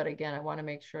time. But again, I want to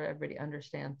make sure everybody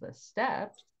understands the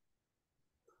steps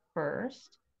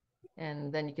first.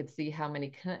 And then you can see how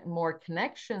many more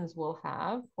connections we'll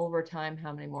have over time,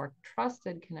 how many more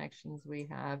trusted connections we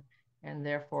have, and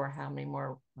therefore how many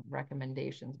more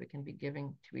recommendations we can be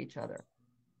giving to each other.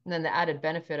 And then the added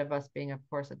benefit of us being, of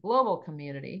course, a global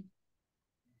community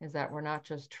is that we're not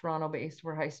just Toronto-based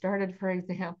where I started, for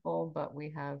example, but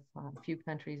we have a few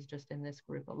countries just in this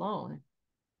group alone,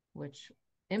 which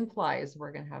implies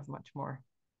we're going to have much more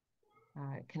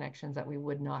connections that we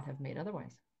would not have made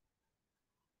otherwise.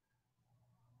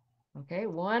 Okay,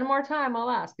 one more time I'll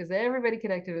ask, is everybody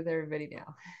connected with everybody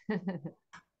now?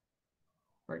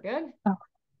 We're good? Oh.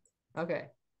 Okay,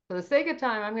 for the sake of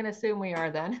time, I'm going to assume we are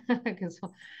then, because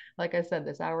like I said,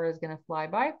 this hour is going to fly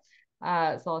by.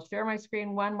 So I'll share my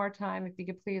screen one more time. If you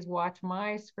could please watch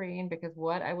my screen, because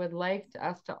what I would like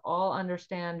us to all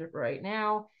understand right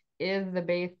now is the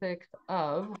basics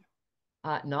of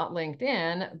not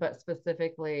LinkedIn, but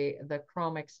specifically the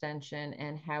Chrome extension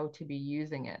and how to be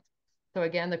using it. So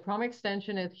again, the Chrome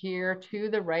extension is here to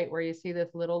the right where you see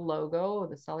this little logo,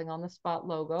 the Selling on the Spot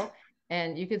logo.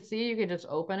 And you can see you can just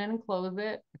open and close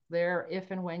it. It's there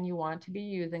if and when you want to be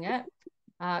using it.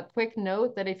 Quick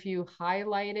note that if you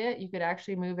highlight it, you could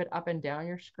actually move it up and down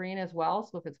your screen as well.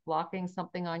 So if it's blocking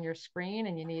something on your screen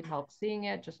and you need help seeing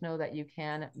it, just know that you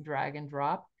can drag and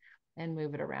drop and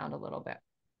move it around a little bit.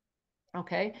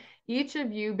 Okay, each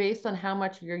of you, based on how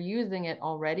much you're using it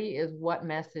already, is what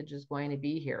message is going to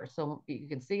be here. So you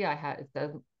can see it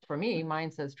says, for me, mine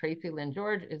says Tracy Lynn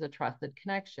George is a trusted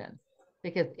connection,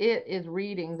 because it is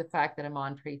reading the fact that I'm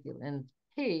on Tracy Lynn's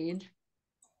page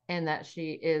and that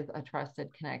she is a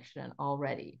trusted connection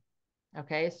already.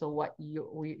 Okay, so what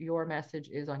your message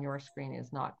is on your screen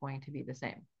is not going to be the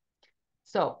same.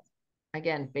 So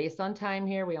again, based on time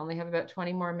here, we only have about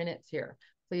 20 more minutes here.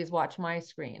 Please watch my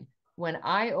screen. When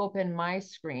I open my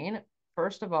screen,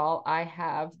 first of all, I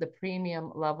have the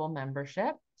premium level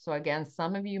membership. So again,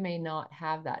 some of you may not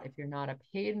have that. If you're not a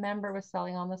paid member with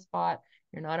Selling on the Spot,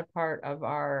 you're not a part of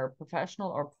our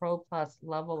professional or pro plus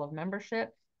level of membership,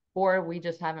 or we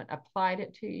just haven't applied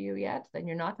it to you yet, then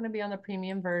you're not going to be on the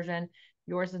premium version.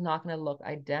 Yours is not going to look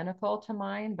identical to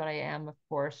mine, but I am, of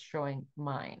course, showing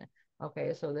mine.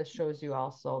 Okay, so this shows you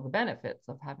also the benefits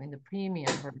of having the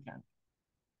premium version.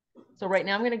 So right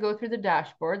now I'm going to go through the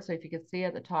dashboard. So if you can see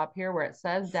at the top here where it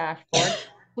says dashboard,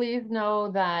 please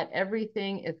know that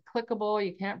everything is clickable.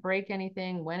 You can't break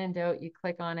anything. When in doubt, you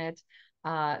click on it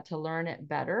to learn it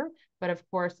better. But of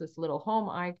course, this little home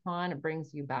icon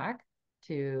brings you back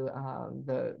to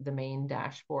the main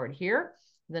dashboard here.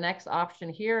 The next option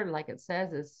here, like it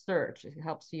says, is search. It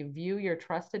helps you view your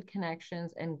trusted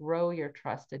connections and grow your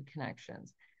trusted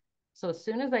connections. So as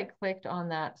soon as I clicked on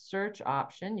that search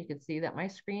option, you could see that my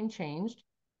screen changed.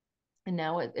 And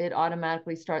now it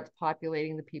automatically starts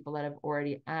populating the people that have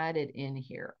already added in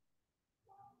here.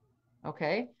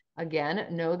 Okay, again,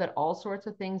 know that all sorts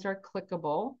of things are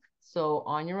clickable. So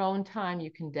on your own time,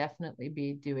 you can definitely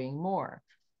be doing more.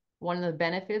 One of the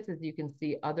benefits is you can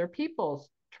see other people's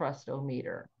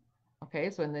trust-o-meter. Okay,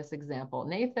 so in this example,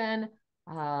 Nathan,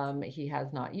 he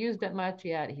has not used it much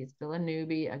yet. He's still a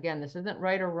newbie. Again, this isn't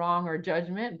right or wrong or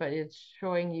judgment, but it's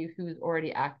showing you who's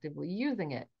already actively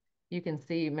using it. You can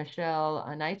see Michelle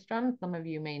Nystrom. Some of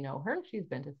you may know her. She's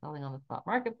been to Selling on the Spot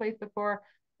Marketplace before.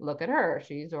 Look at her.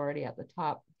 She's already at the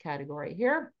top category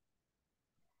here.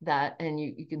 And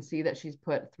you can see that she's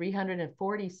put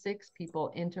 346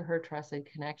 people into her trusted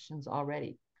connections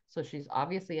already. So she's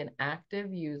obviously an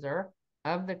active user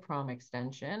of the Chrome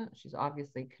extension. She's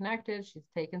obviously connected. She's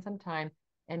taken some time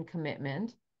and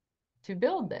commitment to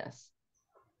build this.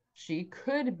 She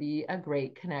could be a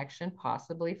great connection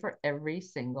possibly for every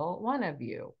single one of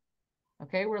you.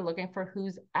 Okay, we're looking for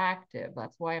who's active.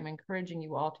 That's why I'm encouraging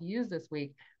you all to use this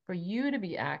week for you to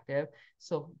be active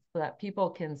so that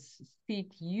people can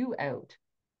seek you out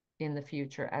in the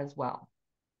future as well.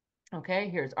 Okay,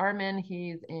 here's Armin.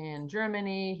 He's in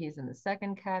Germany. He's in the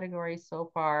second category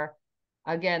so far.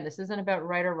 Again, this isn't about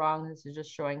right or wrong. This is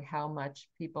just showing how much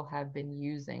people have been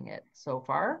using it so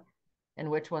far and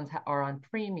which ones are on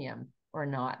premium or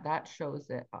not. That shows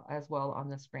it as well on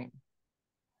the screen.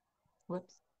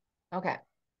 Whoops. Okay.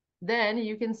 Then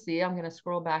you can see, I'm going to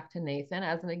scroll back to Nathan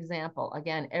as an example.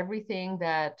 Again, everything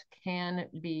that can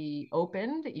be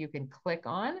opened, you can click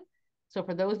on. So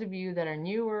for those of you that are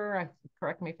newer,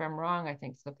 correct me if I'm wrong, I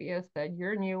think Sophia said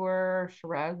you're newer,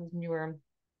 Shiraz is newer.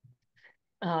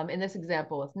 In this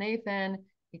example with Nathan,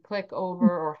 you click over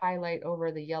or highlight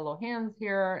over the yellow hands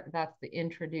here. That's the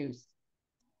introduce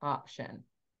option.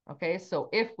 Okay, so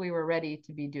if we were ready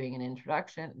to be doing an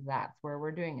introduction, that's where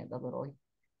we're doing it, the little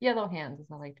yellow hands, as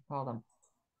I like to call them.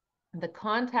 The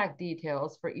contact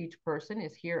details for each person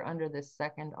is here under this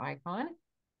second icon.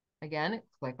 Again,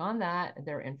 click on that.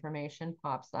 Their information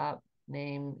pops up,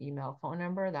 name, email, phone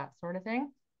number, that sort of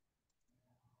thing.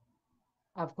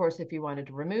 Of course, if you wanted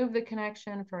to remove the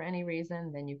connection for any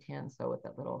reason, then you can so with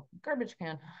that little garbage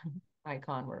can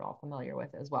icon we're all familiar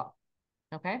with as well.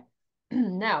 Okay,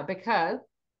 now because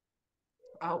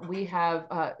we have,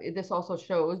 this also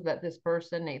shows that this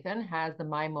person, Nathan, has the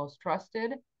My Most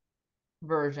Trusted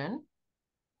version,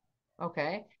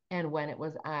 okay, and when it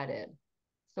was added.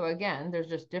 So again, there's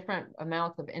just different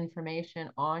amounts of information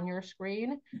on your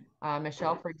screen.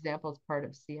 Michelle, for example, is part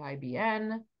of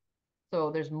CIBN. So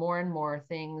there's more and more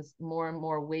things, more and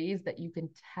more ways that you can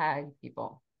tag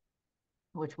people,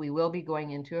 which we will be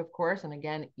going into, of course. And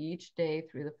again, each day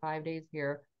through the 5 days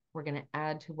here, we're going to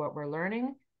add to what we're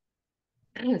learning.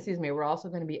 Excuse me, we're also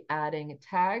going to be adding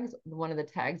tags. One of the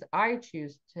tags I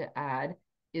choose to add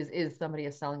is somebody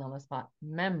a selling on the spot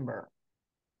member.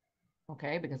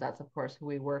 Okay, because that's of course who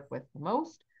we work with the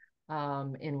most,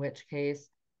 in which case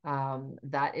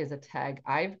that is a tag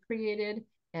I've created,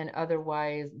 and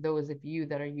otherwise those of you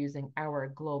that are using our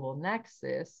global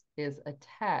nexus is a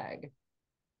tag.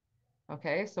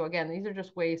 Okay, so again, these are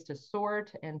just ways to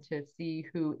sort and to see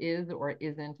who is or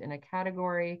isn't in a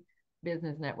category.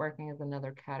 Business networking is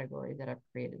another category that I've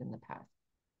created in the past.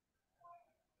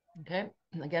 Okay,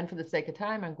 again, for the sake of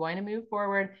time, I'm going to move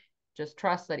forward. Just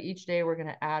trust that each day we're going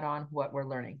to add on what we're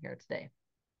learning here today.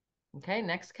 Okay,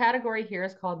 next category here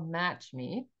is called Match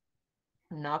Me.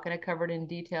 I'm not going to cover it in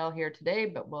detail here today,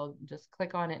 but we'll just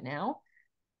click on it now.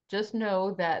 Just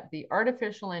know that the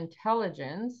artificial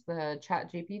intelligence, the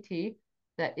ChatGPT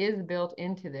that is built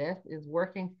into this is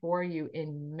working for you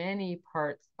in many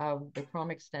parts of the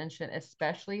Chrome extension,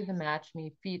 especially the Match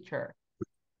Me feature.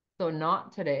 So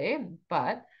not today,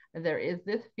 but there is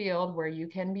this field where you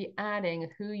can be adding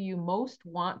who you most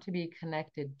want to be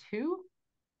connected to,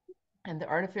 and the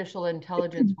artificial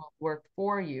intelligence will work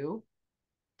for you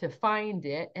to find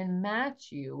it and match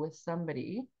you with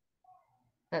somebody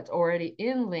that's already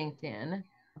in LinkedIn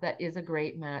that is a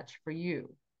great match for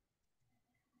you.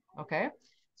 Okay,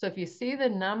 so if you see the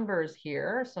numbers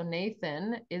here, so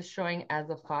Nathan is showing as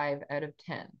a 5 out of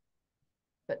 10.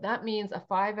 But that means a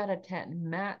 5 out of 10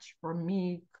 match for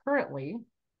me currently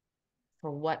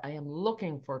for what I am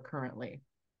looking for currently.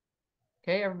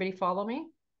 Okay, everybody follow me?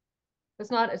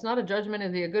 It's not a judgment.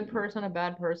 Is he a good person, a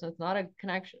bad person? It's not a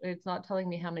connection. It's not telling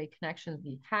me how many connections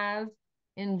he has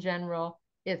in general.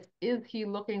 It's, is he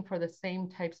looking for the same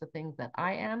types of things that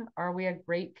I am? Are we a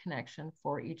great connection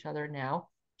for each other now?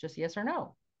 Just yes or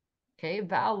no. Okay,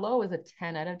 Val Lowe is a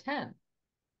 10 out of 10.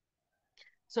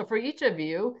 So for each of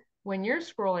you, when you're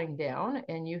scrolling down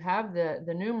and you have the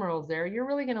numerals there, you're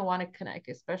really going to want to connect,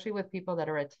 especially with people that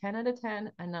are a 10 out of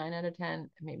 10, a 9 out of 10,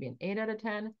 maybe an 8 out of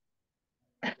 10.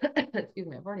 Excuse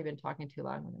me, I've already been talking too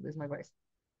long. I'm going to lose my voice.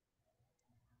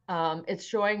 It's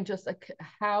showing just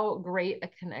how great a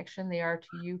connection they are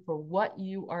to you for what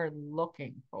you are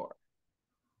looking for.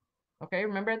 Okay,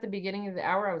 remember at the beginning of the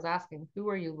hour, I was asking, who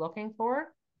are you looking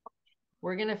for?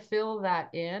 We're going to fill that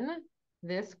in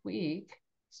this week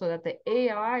so that the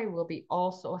AI will be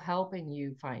also helping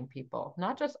you find people,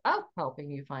 not just us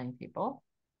helping you find people,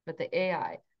 but the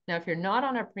AI. Now, if you're not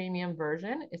on a premium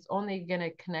version, it's only going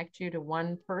to connect you to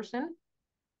one person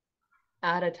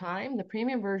at a time. The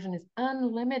premium version is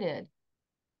unlimited.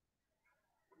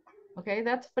 Okay,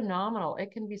 that's phenomenal.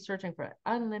 It can be searching for an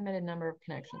unlimited number of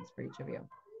connections for each of you.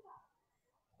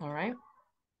 All right.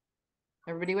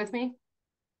 Everybody with me?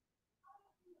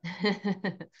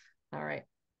 All right.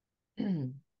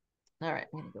 All right,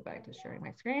 I'm going to go back to sharing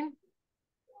my screen.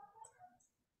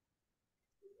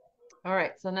 All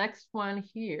right, so next one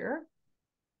here.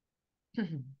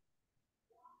 Move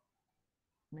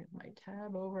my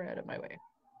tab over out of my way.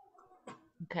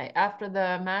 Okay, after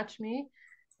the match me,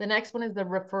 the next one is the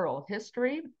referral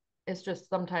history. It's just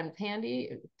sometimes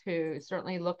handy to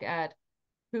certainly look at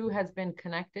who has been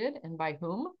connected and by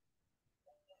whom.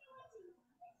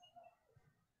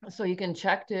 So you can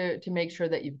check to make sure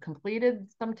that you've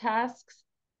completed some tasks,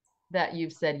 that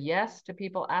you've said yes to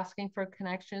people asking for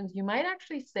connections. You might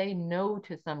actually say no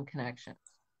to some connections.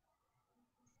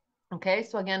 Okay,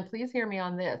 so again, please hear me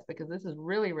on this because this is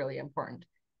really, really important.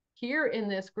 Here in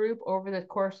this group over the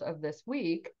course of this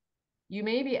week, you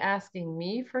may be asking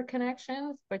me for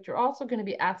connections, but you're also going to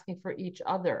be asking for each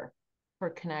other for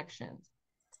connections.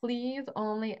 Please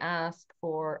only ask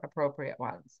for appropriate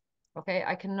ones. Okay,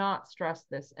 I cannot stress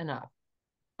this enough.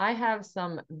 I have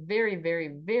some very, very,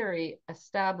 very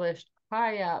established,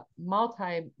 high up,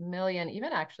 multi-million,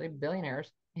 even actually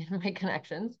billionaires in my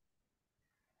connections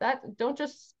that don't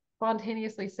just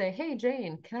spontaneously say, hey,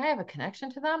 Jane, can I have a connection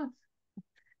to them?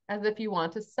 As if you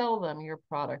want to sell them your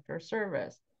product or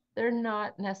service. They're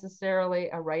not necessarily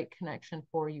a right connection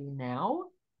for you now.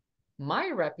 My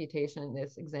reputation in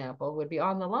this example would be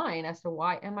on the line as to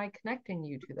why am I connecting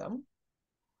you to them?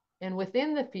 And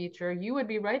within the feature, you would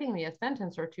be writing me a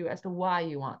sentence or two as to why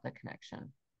you want the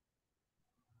connection.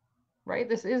 Right?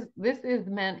 This is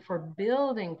meant for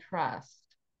building trust.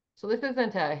 So this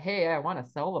isn't a, hey, I want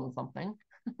to sell them something.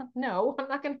 No, I'm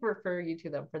not going to refer you to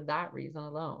them for that reason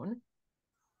alone.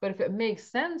 But if it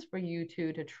makes sense for you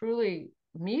two to truly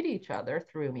meet each other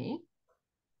through me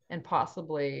and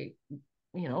possibly,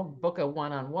 you know, book a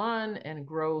one-on-one and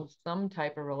grow some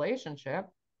type of relationship,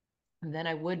 then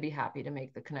I would be happy to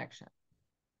make the connection.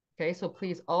 Okay, so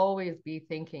please always be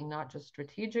thinking not just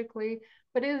strategically,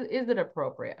 but is it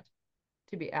appropriate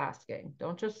to be asking?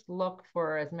 Don't just look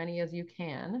for as many as you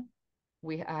can.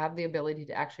 We have the ability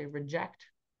to actually reject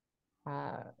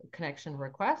connection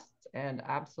requests, and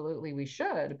absolutely we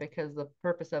should, because the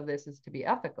purpose of this is to be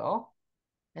ethical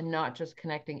and not just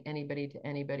connecting anybody to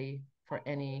anybody for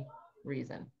any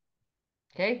reason.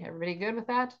 Okay, everybody good with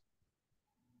that?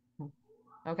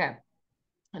 Okay,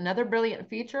 another brilliant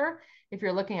feature, if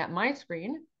you're looking at my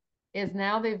screen, is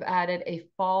now they've added a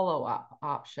follow-up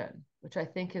option, which I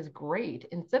think is great.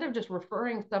 Instead of just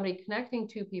referring somebody, connecting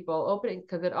two people, opening,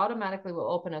 because it automatically will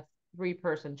open a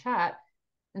 3-person chat,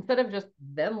 instead of just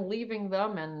them leaving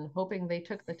them and hoping they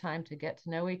took the time to get to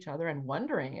know each other and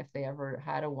wondering if they ever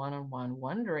had a one-on-one,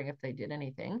 wondering if they did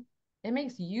anything, it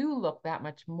makes you look that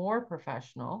much more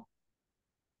professional,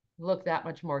 look that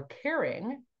much more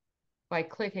caring by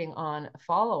clicking on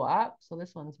follow up. So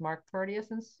this one's Mark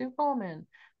Porteous and Sue Coleman.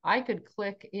 I could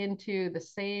click into the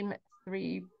same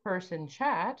 3-person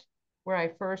chat where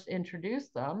I first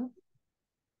introduced them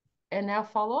and now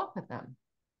follow up with them.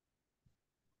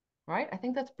 Right? I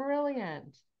think that's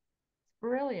brilliant.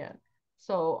 Brilliant.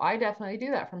 So I definitely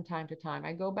do that from time to time.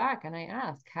 I go back and I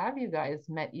ask, have you guys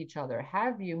met each other?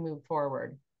 Have you moved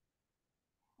forward?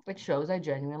 It shows I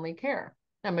genuinely care.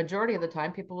 Now, majority of the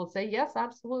time, people will say, yes,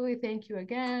 absolutely. Thank you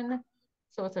again.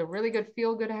 So it's a really good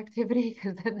feel-good activity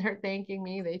because then they're thanking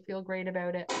me. They feel great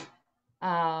about it.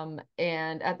 And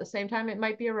at the same time, it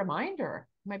might be a reminder.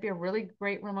 It might be a really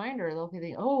great reminder. They'll be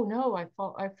thinking, oh no,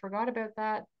 I forgot about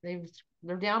that.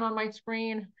 They're down on my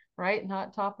screen, right?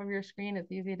 Not top of your screen.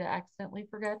 It's easy to accidentally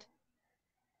forget.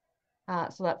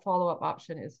 So that follow-up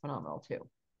option is phenomenal too.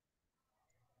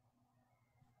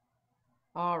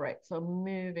 All right, so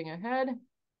moving ahead. I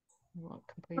won't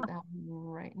complete that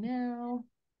right now.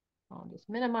 I'll just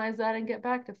minimize that and get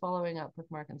back to following up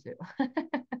with Mark and Sue.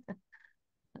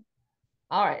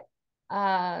 All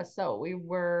right. So we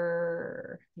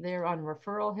were there on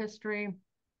referral history.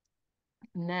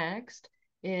 Next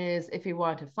is if you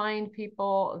want to find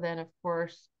people, then of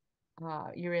course,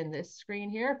 you're in this screen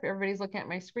here. If everybody's looking at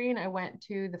my screen, I went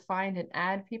to the find and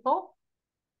add people.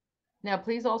 Now,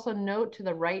 please also note to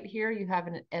the right here, you have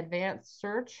an advanced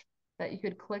search that you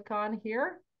could click on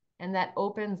here, and that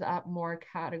opens up more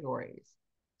categories.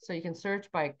 So you can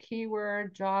search by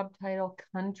keyword, job title,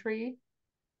 country,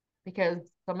 because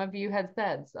some of you had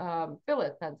said,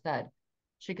 Phyllis had said,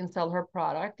 she can sell her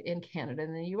product in Canada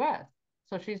and the US.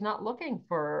 So she's not looking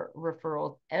for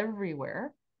referrals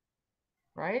everywhere,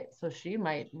 right? So she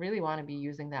might really want to be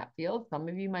using that field. Some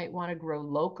of you might want to grow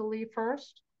locally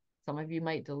first. Some of you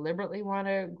might deliberately want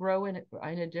to grow in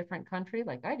a different country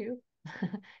like I do,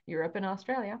 Europe and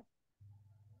Australia.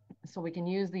 So we can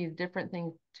use these different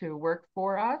things to work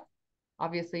for us.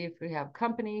 Obviously, if we have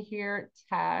company here,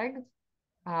 tags,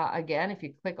 again, if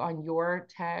you click on your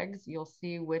tags, you'll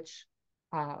see which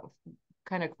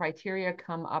kind of criteria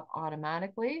come up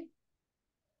automatically.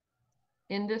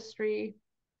 Industry,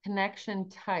 connection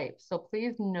type. So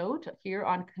please note here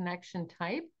on connection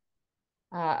type,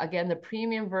 again, the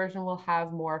premium version will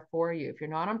have more for you. If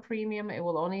you're not on premium, it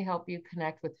will only help you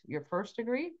connect with your first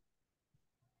degree.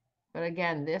 But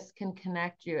again, this can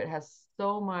connect you. It has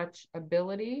so much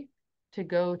ability to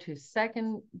go to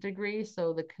second degree.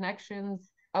 So the connections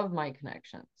of my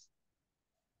connections,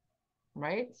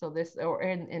 right? So this,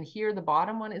 and here the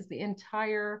bottom one is the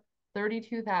entire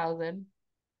 32,000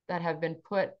 that have been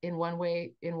put in one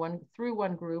way, through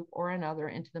one group or another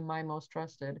into the My Most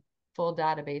Trusted full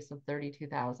database of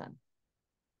 32,000.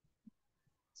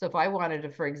 So if I wanted to,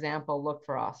 for example, look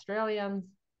for Australians,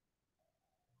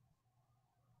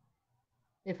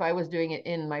 if I was doing it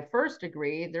in my first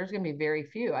degree, there's going to be very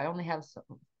few. I only have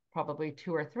probably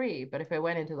 2 or 3. But if I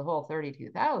went into the whole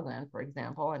 32,000, for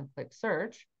example, and click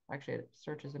search, actually it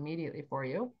searches immediately for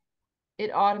you.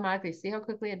 It automatically, see how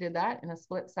quickly it did that in a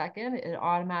split second? It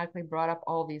automatically brought up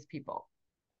all these people.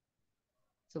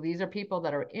 So these are people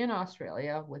that are in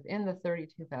Australia within the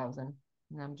 32,000.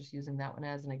 And I'm just using that one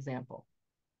as an example.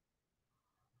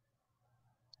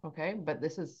 Okay, but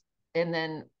this is, and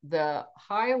then the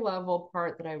high level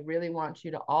part that I really want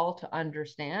you to all to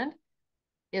understand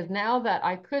is now that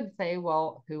I could say,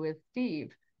 well, who is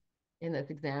Steve in this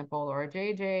example, or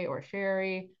JJ or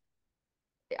Sherry?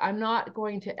 I'm not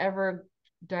going to ever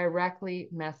directly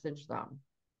message them,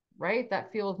 right?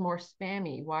 That feels more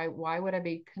spammy. Why would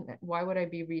I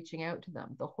be reaching out to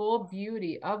them? The whole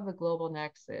beauty of the Global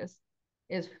Nexus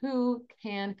is who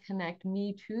can connect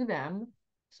me to them,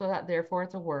 so that therefore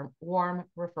it's a warm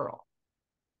referral.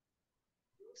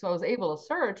 So I was able to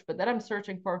search, but then I'm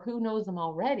searching for who knows them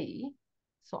already,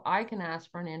 so I can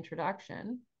ask for an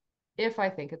introduction if I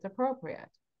think it's appropriate.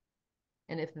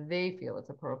 And if they feel it's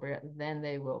appropriate, then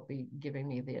they will be giving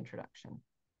me the introduction.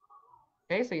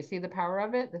 Okay, so you see the power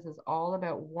of it. This is all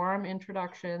about warm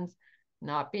introductions,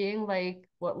 not being like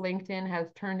what LinkedIn has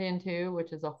turned into,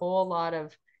 which is a whole lot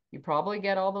of, you probably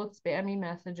get all those spammy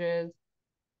messages,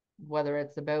 whether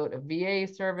it's about VA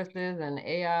services and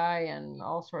AI and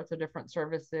all sorts of different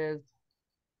services.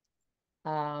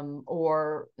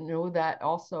 Or know that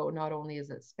also not only is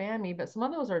it spammy, but some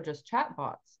of those are just chat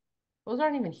bots. Those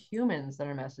aren't even humans that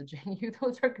are messaging you.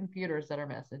 Those are computers that are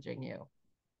messaging you.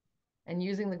 And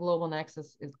using the Global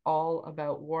Nexus is all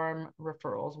about warm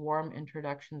referrals, warm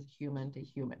introductions, human to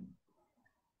human,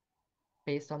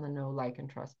 based on the know, like, and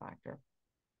trust factor.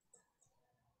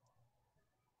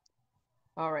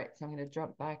 All right, so I'm going to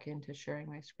jump back into sharing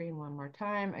my screen one more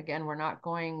time. Again, we're not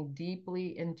going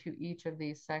deeply into each of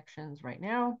these sections right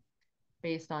now,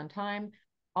 based on time.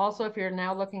 Also, if you're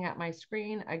now looking at my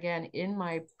screen, again, in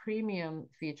my premium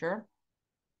feature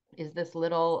is this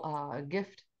little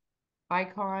gift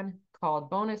icon called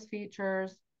bonus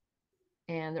features.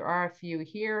 And there are a few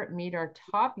here. Meet our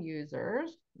top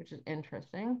users, which is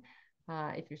interesting.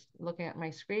 If you're looking at my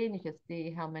screen, you can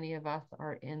see how many of us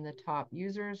are in the top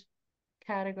users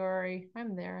category.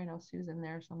 I'm there. I know Susan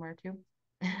there somewhere too.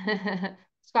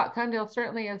 Scott Cundale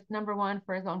certainly is #1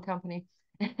 for his own company.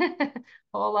 A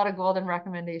whole lot of golden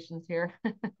recommendations here,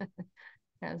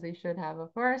 as he should have,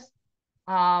 of course.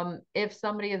 If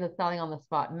somebody is a Selling on the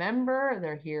Spot member,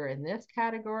 they're here in this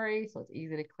category, so it's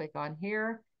easy to click on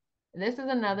here. And this is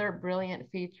another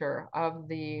brilliant feature of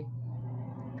the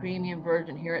premium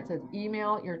version. Here it says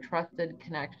email your trusted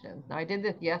connections. Now I did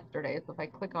this yesterday, so if I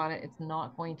click on it, it's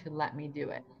not going to let me do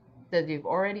it. It says you've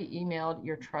already emailed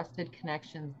your trusted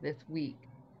connections this week.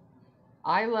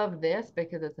 I love this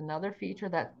because it's another feature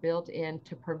that's built in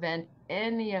to prevent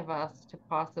any of us to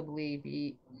possibly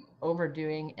be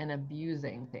overdoing and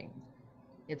abusing things.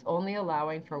 It's only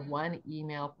allowing for 1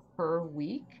 email per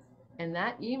week. And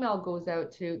that email goes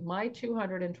out to my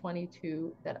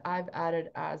 222 that I've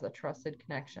added as a trusted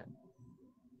connection.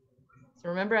 So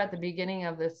remember at the beginning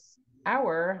of this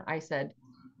hour, I said,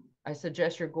 I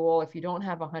suggest your goal, if you don't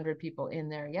have 100 people in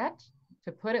there yet,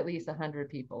 to put at least 100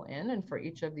 people in. And for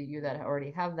each of you that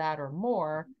already have that or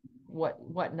more,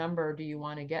 what number do you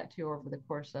want to get to over the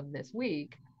course of this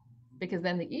week? Because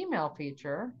then the email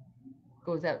feature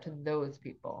goes out to those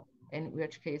people. In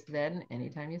which case, then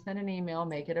anytime you send an email,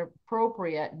 make it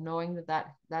appropriate, knowing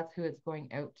that's who it's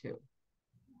going out to.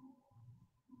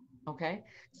 Okay,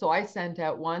 so I sent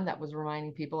out one that was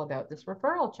reminding people about this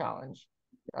referral challenge.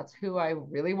 That's who I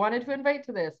really wanted to invite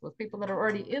to this, was people that are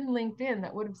already in LinkedIn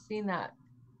that would have seen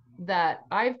that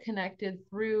I've connected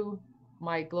through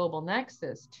my Global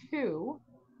Nexus to,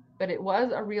 but it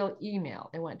was a real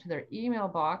email. It went to their email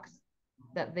box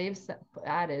that they've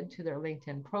added to their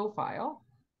LinkedIn profile.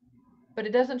 But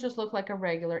it doesn't just look like a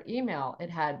regular email.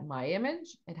 It had my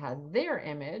image, it had their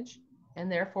image,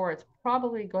 and therefore it's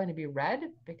probably going to be read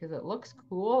because it looks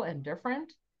cool and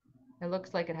different. It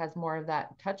looks like it has more of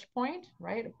that touch point,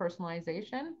 right? A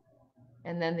personalization.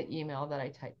 And then the email that I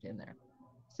typed in there.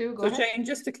 Sue, go ahead. So Jane,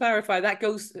 just to clarify, that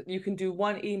goes, you can do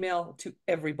one email to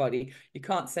everybody. You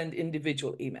can't send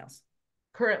individual emails.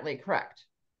 Currently, correct.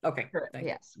 Okay.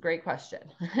 Yes, great question.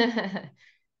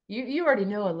 You already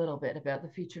know a little bit about the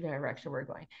future direction we're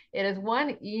going. It is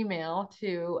one email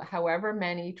to however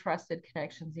many trusted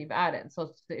connections you've added.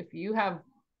 So if you have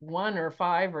 1 or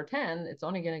 5 or 10, it's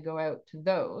only going to go out to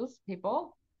those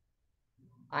people.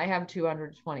 I have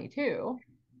 222,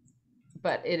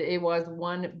 but it was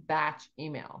one batch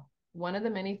email. One of the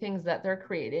many things that they're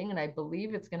creating, and I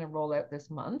believe it's going to roll out this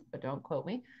month, but don't quote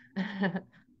me,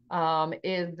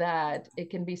 is that it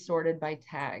can be sorted by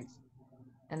tags.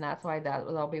 And that's why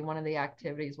that'll be one of the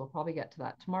activities. We'll probably get to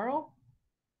that tomorrow,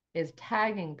 is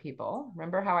tagging people.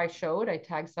 Remember how I showed I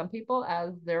tagged some people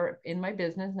as they're in my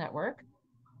business network,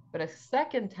 but a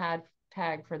second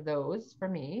tag for those, for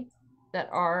me, that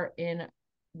are in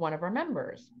one of our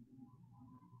members.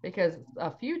 Because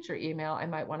a future email I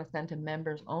might want to send to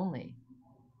members only,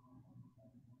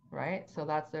 right? So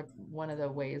that's one of the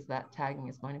ways that tagging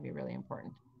is going to be really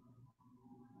important.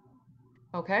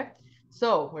 Okay,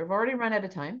 so we've already run out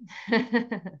of time.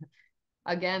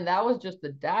 Again, that was just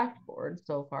the dashboard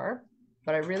so far,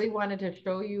 but I really wanted to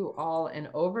show you all an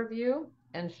overview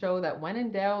and show that when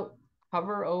in doubt,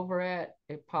 hover over it.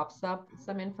 It pops up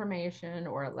some information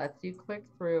or it lets you click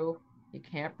through. You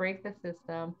can't break the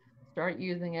system. Start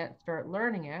using it, start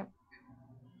learning it.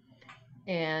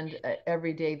 And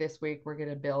every day this week, we're going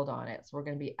to build on it. So we're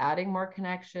going to be adding more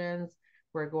connections.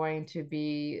 We're going to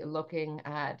be looking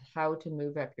at how to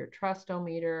move up your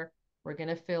trustometer. We're going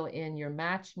to fill in your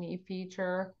Match Me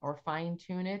feature or fine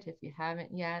tune it if you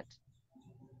haven't yet.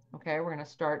 Okay, we're going to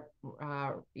start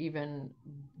even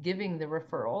giving the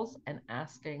referrals and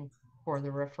asking for the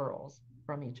referrals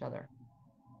from each other.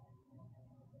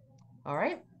 All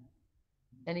right.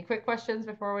 Any quick questions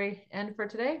before we end for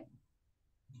today?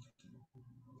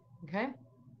 Okay.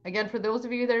 Again, for those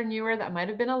of you that are newer, that might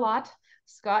have been a lot.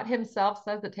 Scott himself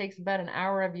says it takes about an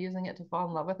hour of using it to fall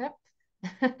in love with it.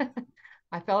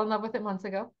 I fell in love with it months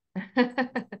ago.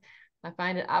 I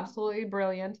find it absolutely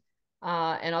brilliant.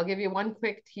 And I'll give you one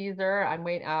quick teaser.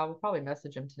 I'll probably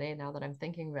message him today now that I'm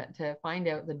thinking of it to find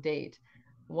out the date.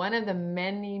 One of the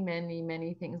many, many,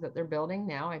 many things that they're building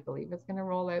now, I believe it's going to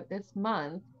roll out this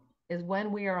month, is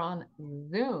when we are on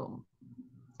Zoom.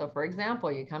 So for example,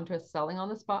 you come to a selling on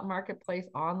the spot marketplace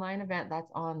online event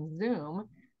that's on Zoom,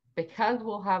 because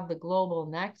we'll have the global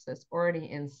nexus already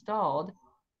installed.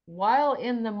 While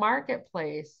in the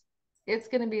marketplace, it's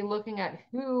going to be looking at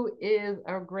who is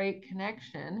a great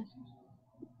connection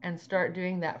and start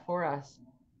doing that for us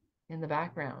in the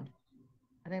background.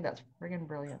 I think that's friggin'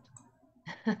 brilliant.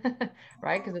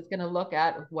 Right? Because it's going to look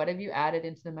at what have you added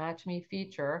into the Match Me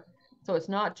feature. So it's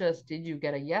not just did you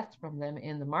get a yes from them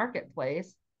in the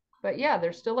marketplace, but yeah,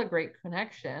 there's still a great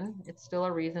connection. It's still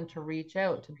a reason to reach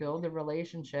out, to build the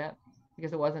relationship,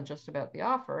 because it wasn't just about the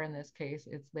offer. In this case,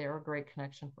 they're a great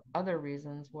connection for other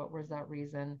reasons. What was that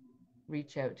reason?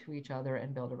 Reach out to each other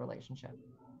and build a relationship.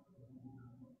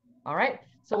 All right.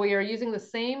 So we are using the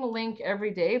same link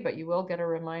every day, but you will get a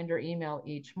reminder email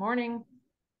each morning.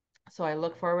 So I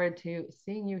look forward to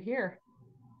seeing you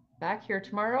back here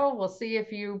tomorrow. We'll see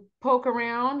if you poke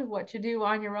around what you do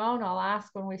on your own. I'll ask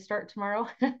when we start tomorrow.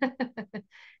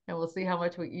 And we'll see how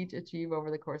much we each achieve over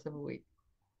the course of a week.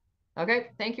 Okay,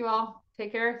 thank you all.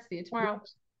 Take care. See you tomorrow.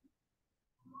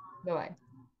 Bye-bye.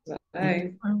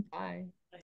 Bye. Bye.